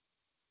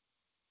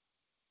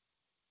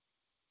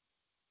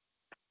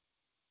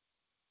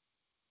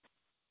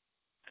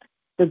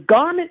 The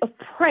garment of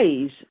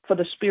praise for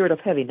the spirit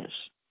of heaviness.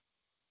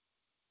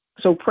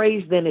 So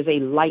praise then is a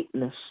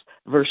lightness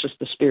versus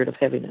the spirit of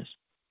heaviness.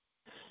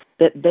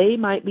 That we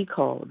might be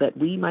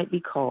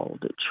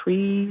called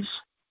trees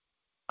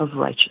of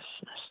righteousness.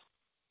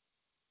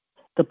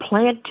 The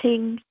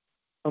planting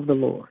of the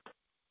Lord.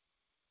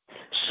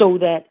 So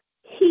that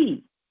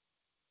he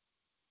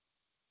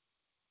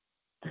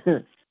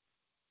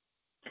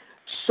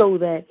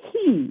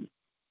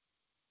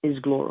is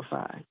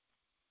glorified.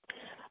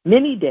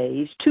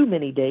 Too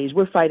many days,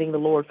 we're fighting the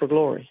Lord for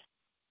glory.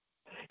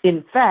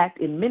 In fact,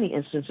 in many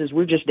instances,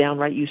 we're just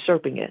downright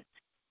usurping it.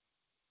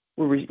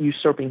 We're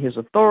usurping his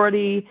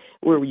authority.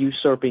 We're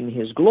usurping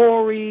his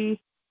glory.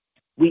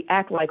 We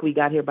act like we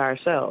got here by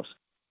ourselves.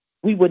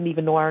 We wouldn't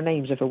even know our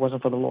names if it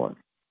wasn't for the Lord.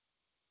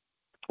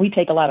 We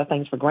take a lot of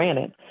things for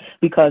granted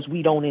because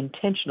we don't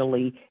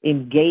intentionally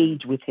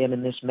engage with him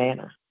in this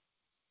manner.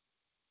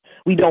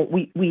 We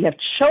have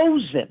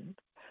chosen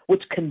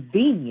what's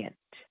convenient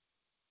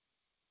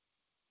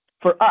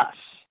for us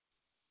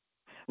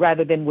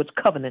rather than what's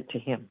covenant to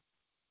him.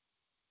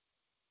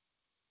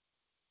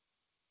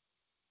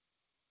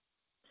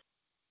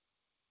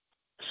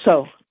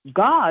 So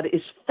God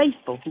is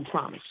faithful who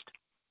promised.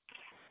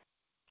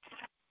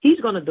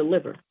 He's going to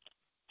deliver.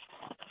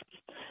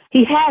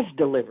 He has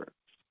delivered.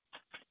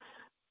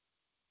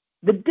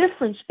 The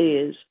difference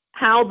is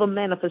how the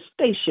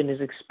manifestation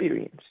is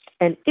experienced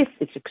and if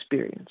it's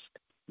experienced.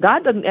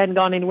 God hasn't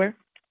gone anywhere.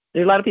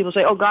 There's a lot of people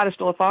say, oh, God is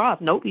still far off.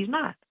 Nope, he's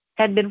not.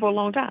 Hadn't been for a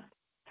long time.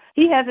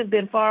 He hasn't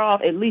been far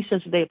off at least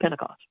since the day of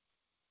Pentecost.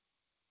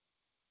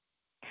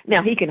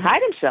 Now, he can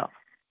hide himself.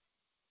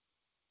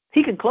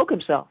 He can cloak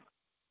himself.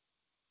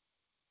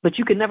 But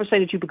you can never say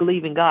that you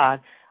believe in God,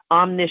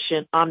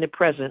 omniscient,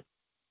 omnipresent,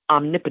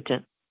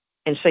 omnipotent,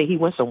 and say he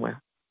went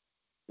somewhere.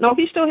 No,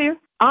 he's still here.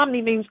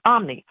 Omni means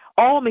omni.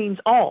 All means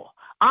all.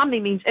 Omni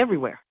means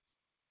everywhere.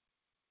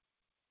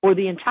 Or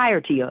the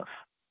entirety of.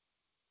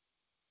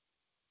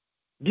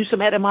 Do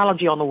some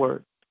etymology on the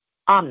word.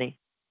 Omni.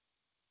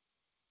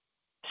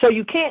 So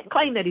you can't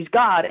claim that he's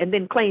God and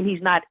then claim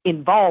he's not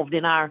involved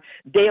in our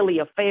daily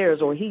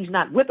affairs or he's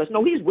not with us.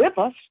 No, he's with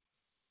us.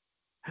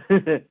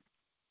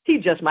 He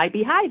just might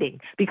be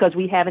hiding because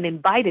we haven't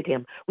invited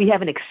him. We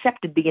haven't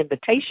accepted the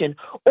invitation.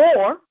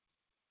 Or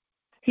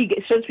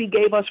since he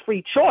gave us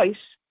free choice,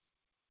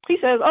 he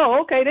says,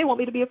 oh, okay, they want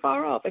me to be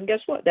afar off. And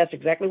guess what? That's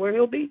exactly where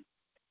he'll be,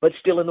 but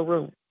still in the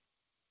room.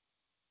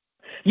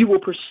 You will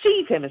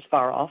perceive him as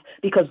far off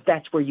because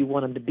that's where you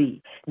want him to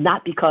be,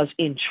 not because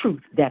in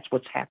truth that's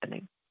what's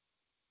happening.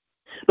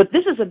 But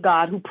this is a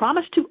God who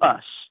promised to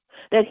us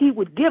that he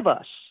would give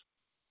us,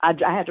 I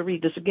had to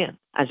read this again,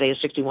 Isaiah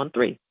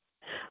 61:3.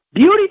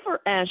 Beauty for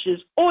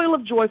ashes, oil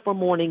of joy for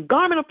mourning,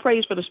 garment of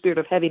praise for the spirit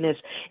of heaviness,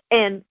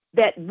 and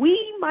that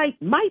we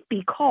might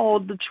be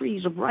called the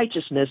trees of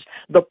righteousness,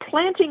 the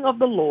planting of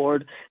the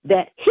Lord,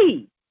 that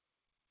he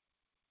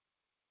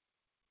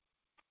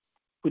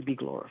would be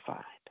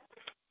glorified.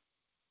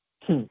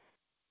 It's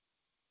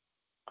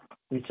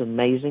an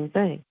amazing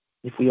thing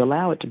if we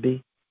allow it to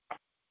be.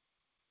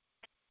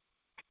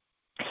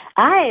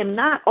 I am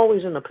not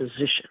always in a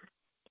position,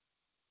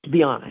 to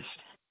be honest,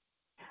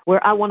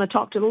 where I want to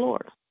talk to the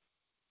Lord.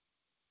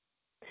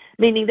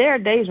 Meaning there are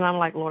days when I'm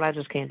like, Lord, I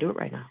just can't do it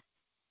right now.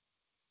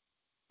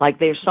 Like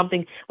there's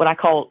something, what I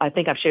call, I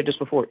think I've shared this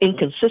before,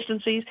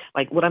 inconsistencies,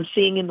 like what I'm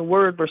seeing in the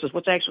word versus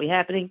what's actually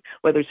happening,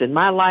 whether it's in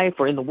my life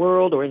or in the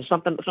world or in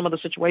some other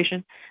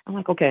situation. I'm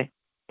like, okay.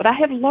 But I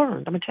have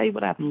learned, I'm going to tell you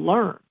what I've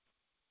learned,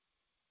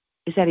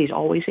 is that he's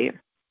always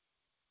here.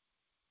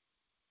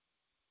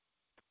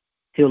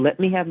 He'll let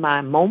me have my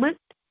moment.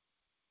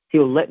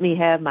 He'll let me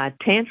have my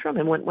tantrum.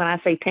 And when I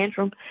say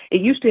tantrum,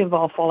 it used to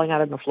involve falling out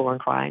on the floor and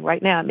crying.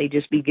 Right now, it may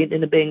just be getting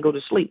in the bed and go to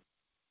sleep,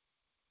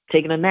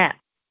 taking a nap,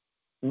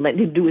 and letting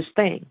him do his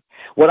thing.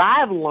 What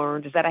I've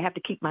learned is that I have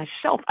to keep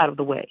myself out of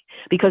the way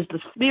because the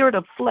spirit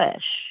of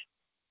flesh,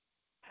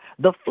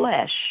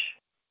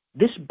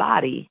 this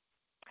body,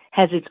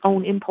 has its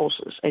own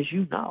impulses, as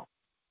you know.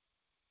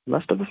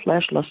 Lust of the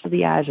flesh, lust of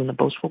the eyes, and the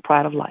boastful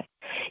pride of life.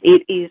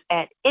 It is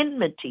at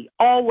enmity,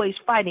 always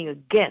fighting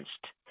against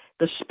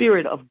the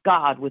Spirit of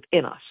God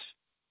within us.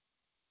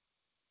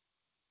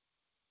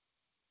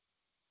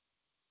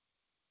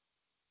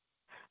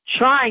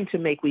 Trying to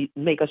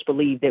make us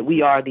believe that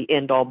we are the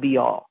end-all,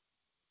 be-all.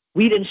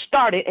 We didn't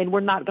start it, and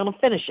we're not going to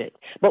finish it.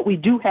 But we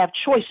do have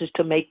choices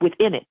to make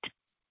within it.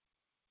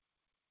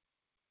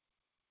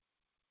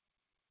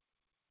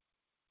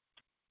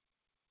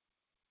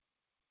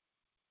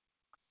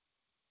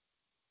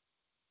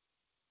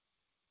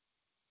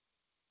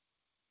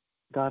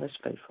 God is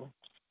faithful,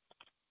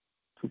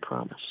 who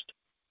promised.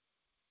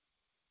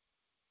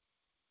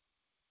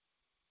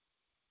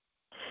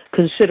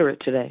 Consider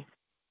it today.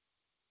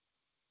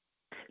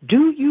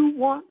 Do you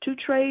want to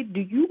trade?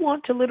 Do you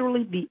want to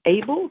literally be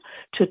able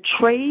to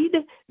trade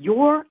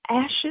your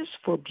ashes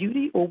for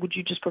beauty, or would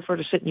you just prefer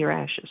to sit in your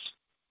ashes?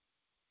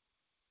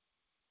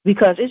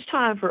 Because it's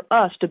time for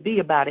us to be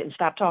about it and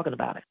stop talking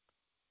about it.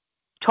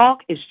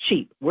 Talk is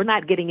cheap. We're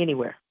not getting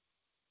anywhere.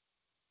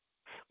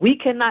 We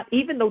cannot,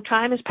 even though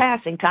time is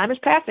passing,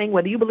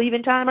 whether you believe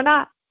in time or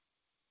not.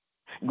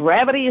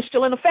 Gravity is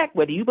still in effect,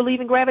 whether you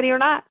believe in gravity or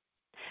not.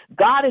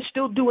 God is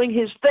still doing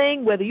his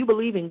thing, whether you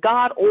believe in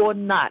God or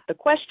not. The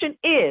question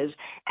is,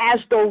 as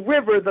the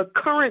river, the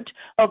current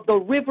of the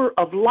river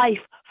of life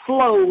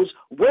flows,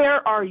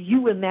 where are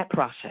you in that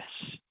process?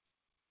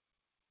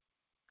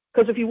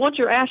 Because if you want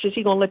your ashes,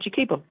 he's going to let you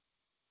keep them.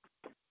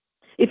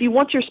 If you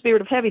want your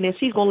spirit of heaviness,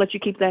 he's going to let you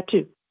keep that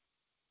too.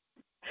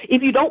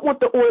 If you don't want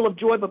the oil of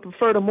joy but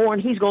prefer to mourn,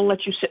 he's going to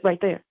let you sit right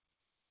there.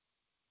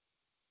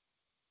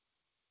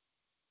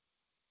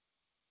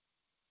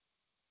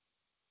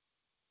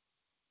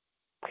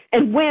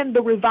 And when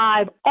the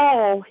revive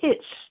all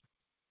hits,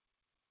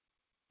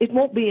 it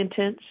won't be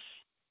intense.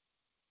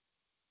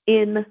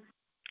 Intense,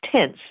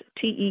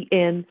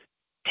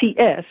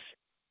 T-E-N-T-S.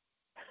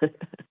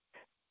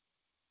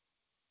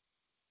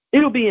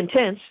 It'll be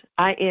intense,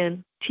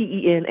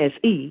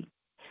 I-N-T-E-N-S-E,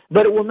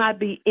 but it will not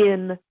be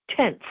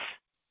intense,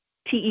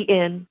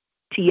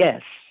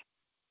 T-E-N-T-S.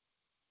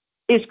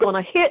 It's going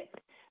to hit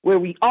where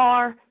we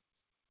are,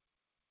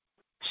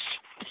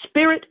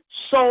 spirit,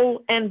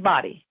 soul, and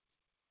body,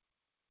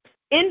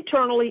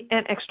 internally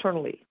and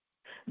externally,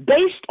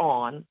 based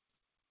on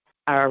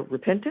our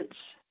repentance,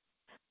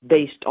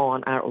 based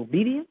on our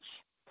obedience,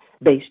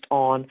 based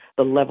on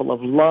the level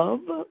of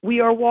love we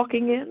are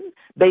walking in,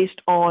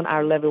 based on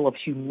our level of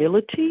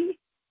humility.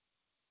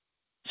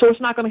 So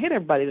it's not going to hit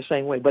everybody the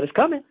same way, but it's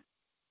coming.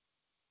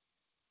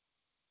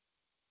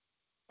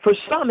 For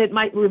some, it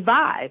might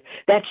revive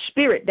that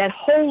spirit, that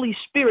Holy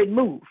Spirit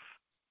move.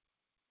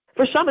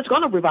 For some, it's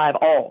going to revive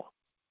all.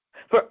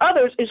 For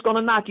others, it's going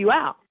to knock you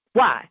out.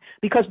 Why?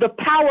 Because the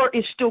power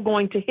is still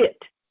going to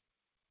hit.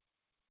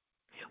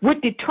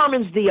 What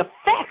determines the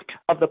effect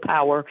of the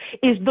power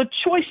is the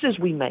choices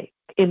we make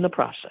in the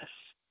process.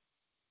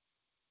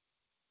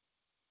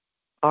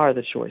 Are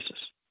the choices.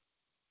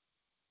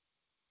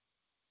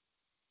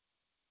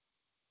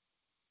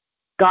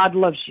 God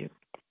loves you.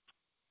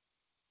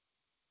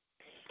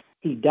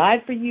 He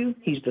died for you.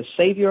 He's the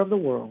Savior of the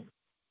world.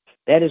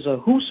 That is a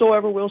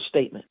whosoever will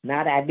statement.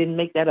 Now, I didn't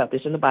make that up.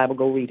 It's in the Bible.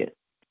 Go read it.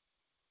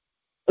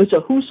 It's a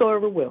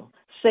whosoever will.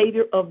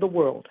 Savior of the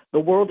world. The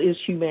world is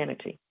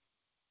humanity.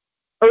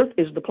 Earth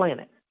is the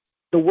planet.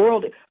 The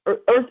world,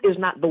 Earth is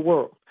not the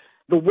world.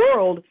 The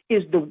world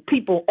is the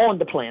people on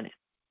the planet.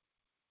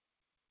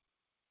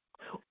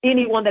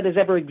 Anyone that has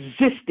ever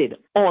existed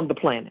on the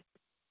planet.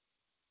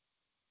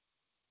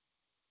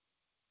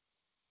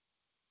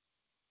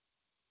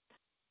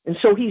 And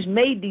so he's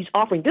made these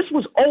offerings. This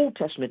was Old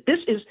Testament. This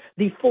is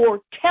the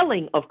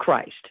foretelling of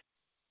Christ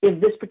in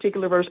this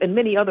particular verse and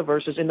many other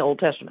verses in the Old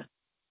Testament.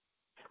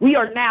 We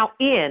are now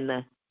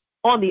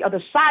on the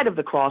other side of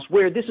the cross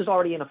where this is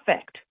already in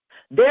effect.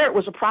 There it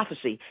was a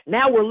prophecy.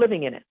 Now we're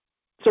living in it.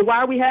 So why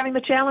are we having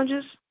the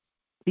challenges?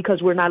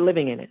 Because we're not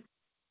living in it.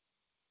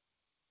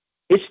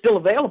 It's still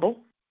available,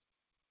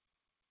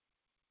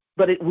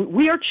 but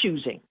we are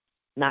choosing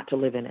not to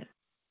live in it.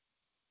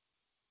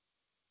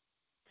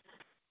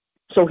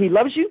 So he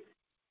loves you,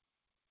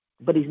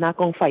 but he's not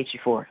going to fight you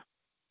for it.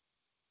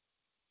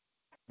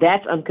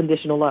 That's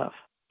unconditional love.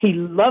 He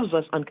loves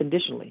us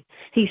unconditionally.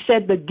 He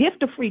said the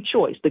gift of free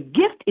choice, the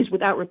gift is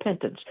without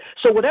repentance.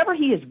 So whatever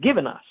he has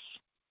given us,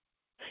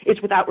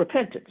 it's without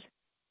repentance.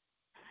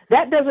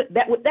 What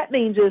that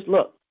means is,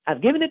 look,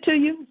 I've given it to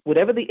you,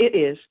 whatever it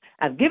is.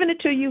 I've given it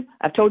to you.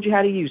 I've told you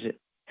how to use it.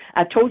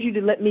 I've told you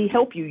to let me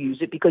help you use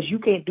it because you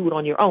can't do it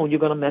on your own. You're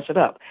going to mess it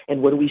up.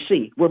 And what do we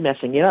see? We're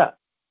messing it up.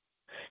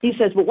 He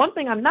says, but one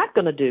thing I'm not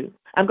going to do,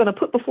 I'm going to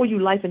put before you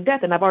life and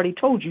death, and I've already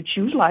told you,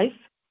 choose life.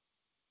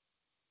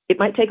 It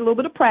might take a little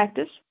bit of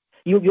practice.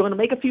 You're going to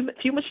make a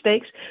few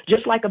mistakes,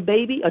 just like a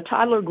baby, a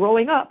toddler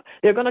growing up.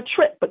 They're going to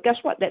trip, but guess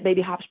what? That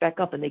baby hops back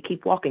up and they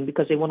keep walking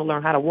because they want to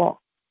learn how to walk.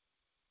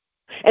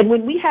 And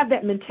when we have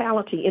that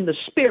mentality in the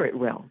spirit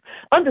realm,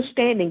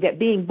 understanding that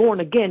being born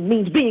again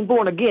means being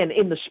born again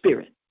in the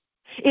spirit.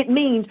 It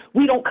means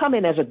we don't come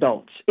in as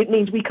adults. It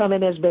means we come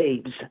in as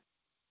babes.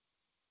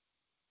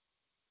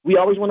 We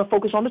always want to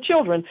focus on the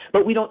children,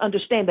 but we don't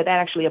understand that that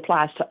actually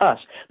applies to us.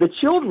 The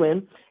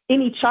children,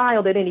 any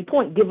child at any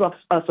point, give us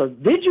a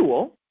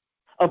visual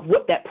of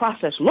what that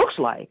process looks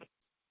like.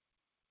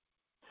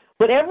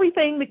 But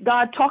everything that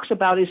God talks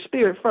about is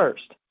spirit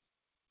first.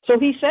 So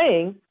he's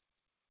saying,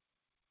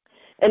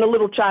 and a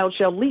little child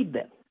shall lead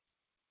them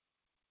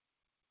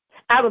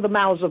out of the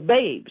mouths of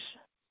babes.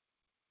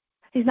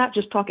 He's not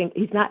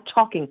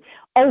talking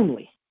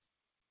only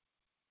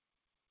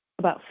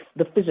about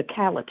the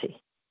physicality.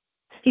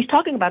 He's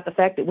talking about the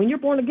fact that when you're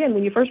born again,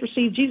 when you first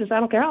receive Jesus, I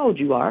don't care how old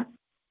you are,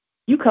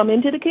 you come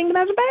into the kingdom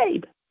as a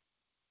babe.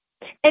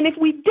 And if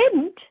we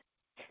didn't,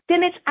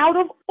 then it's out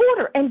of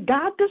order. And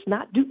God does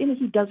not do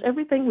anything. He does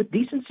everything with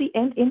decency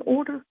and in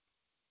order.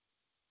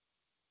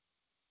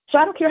 So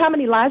I don't care how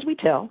many lies we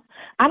tell.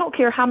 I don't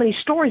care how many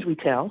stories we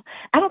tell.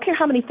 I don't care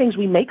how many things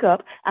we make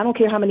up. I don't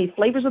care how many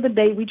flavors of the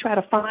day we try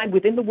to find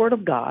within the Word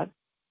of God.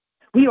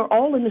 We are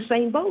all in the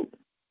same boat.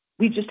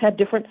 We just have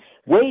different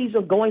ways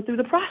of going through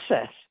the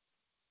process.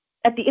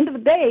 At the end of the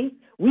day,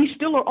 we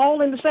still are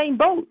all in the same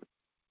boat.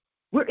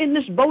 We're in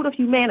this boat of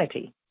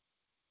humanity,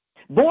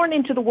 born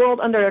into the world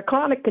under a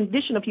chronic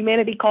condition of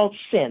humanity called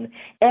sin,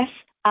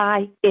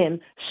 S-I-N,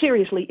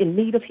 seriously in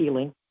need of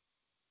healing.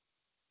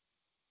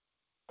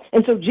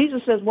 And so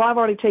Jesus says, well, I've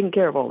already taken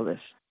care of all of this.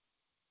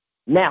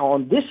 Now,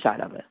 on this side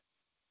of it,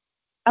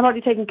 I've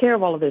already taken care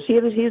of all of this.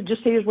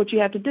 Here's what you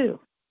have to do.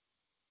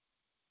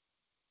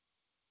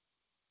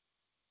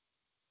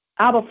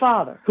 Abba,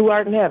 Father, who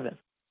art in heaven.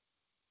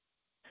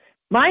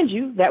 Mind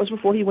you, that was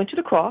before he went to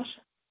the cross.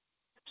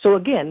 So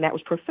again, that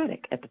was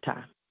prophetic at the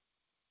time.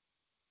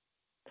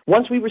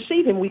 Once we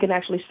receive him, we can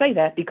actually say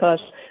that because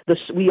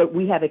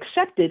we have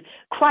accepted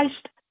Christ's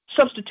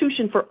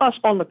substitution for us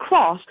on the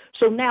cross,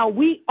 so now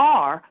we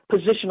are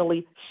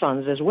positionally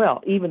sons as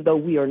well, even though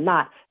we are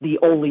not the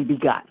only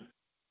begotten.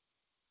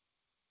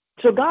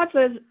 So God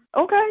says,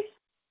 okay,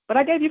 but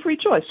I gave you free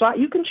choice, so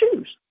you can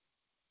choose.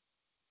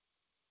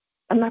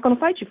 I'm not going to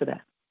fight you for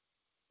that.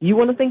 You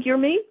want to think you're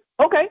me?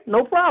 Okay,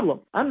 no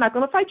problem. I'm not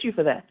going to fight you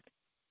for that.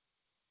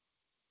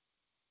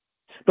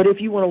 But if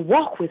you want to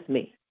walk with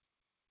me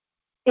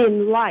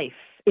in life,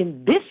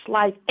 in this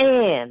life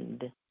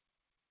and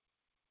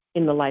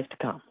in the life to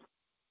come,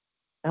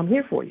 I'm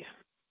here for you.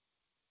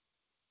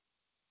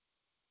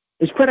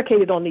 It's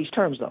predicated on these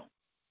terms, though.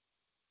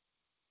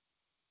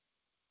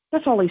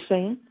 That's all he's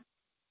saying.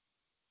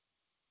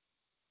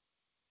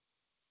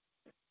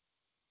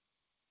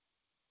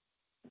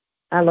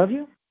 I love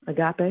you,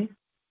 agape.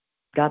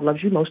 God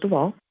loves you most of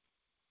all.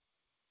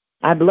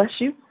 I bless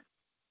you.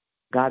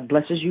 God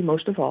blesses you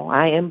most of all.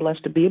 I am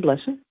blessed to be a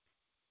blessing.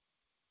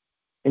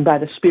 And by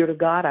the Spirit of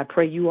God, I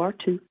pray you are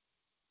too,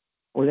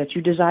 or that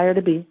you desire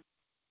to be.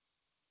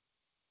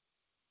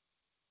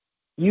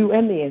 You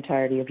and the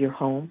entirety of your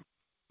home.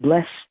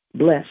 Bless,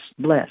 bless,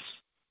 bless.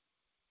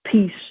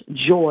 Peace,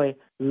 joy,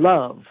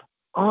 love,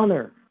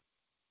 honor,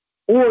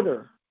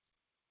 order,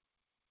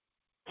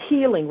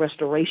 healing,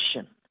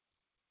 restoration.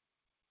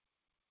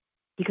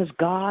 Because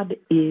God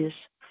is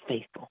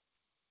faithful,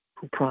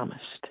 who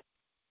promised.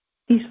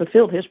 He's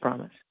fulfilled his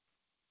promise.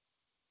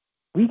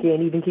 We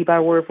can't even keep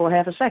our word for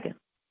half a second.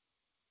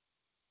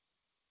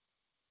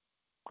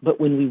 But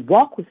when we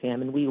walk with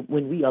him and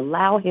when we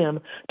allow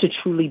him to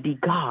truly be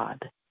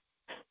God,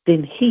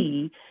 then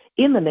he,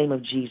 in the name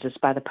of Jesus,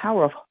 by the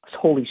power of his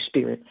Holy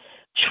Spirit,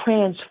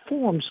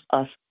 transforms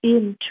us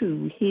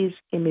into his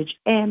image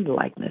and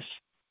likeness.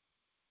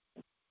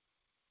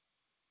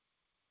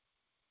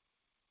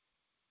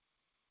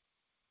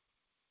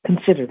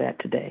 Consider that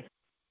today.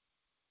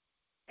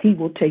 He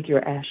will take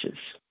your ashes.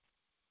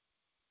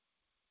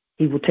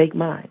 He will take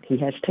mine. He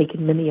has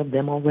taken many of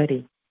them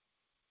already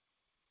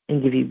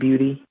and give you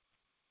beauty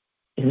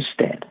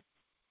instead.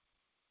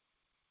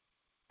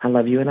 I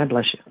love you and I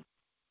bless you.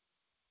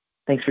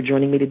 Thanks for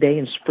joining me today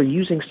and for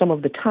using some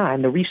of the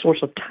time, the resource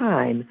of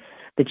time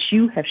that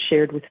you have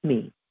shared with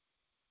me.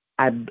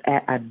 I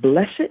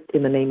bless it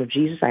in the name of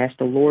Jesus. I ask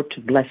the Lord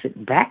to bless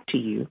it back to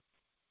you,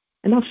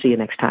 and I'll see you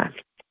next time.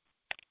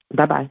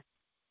 Bye-bye.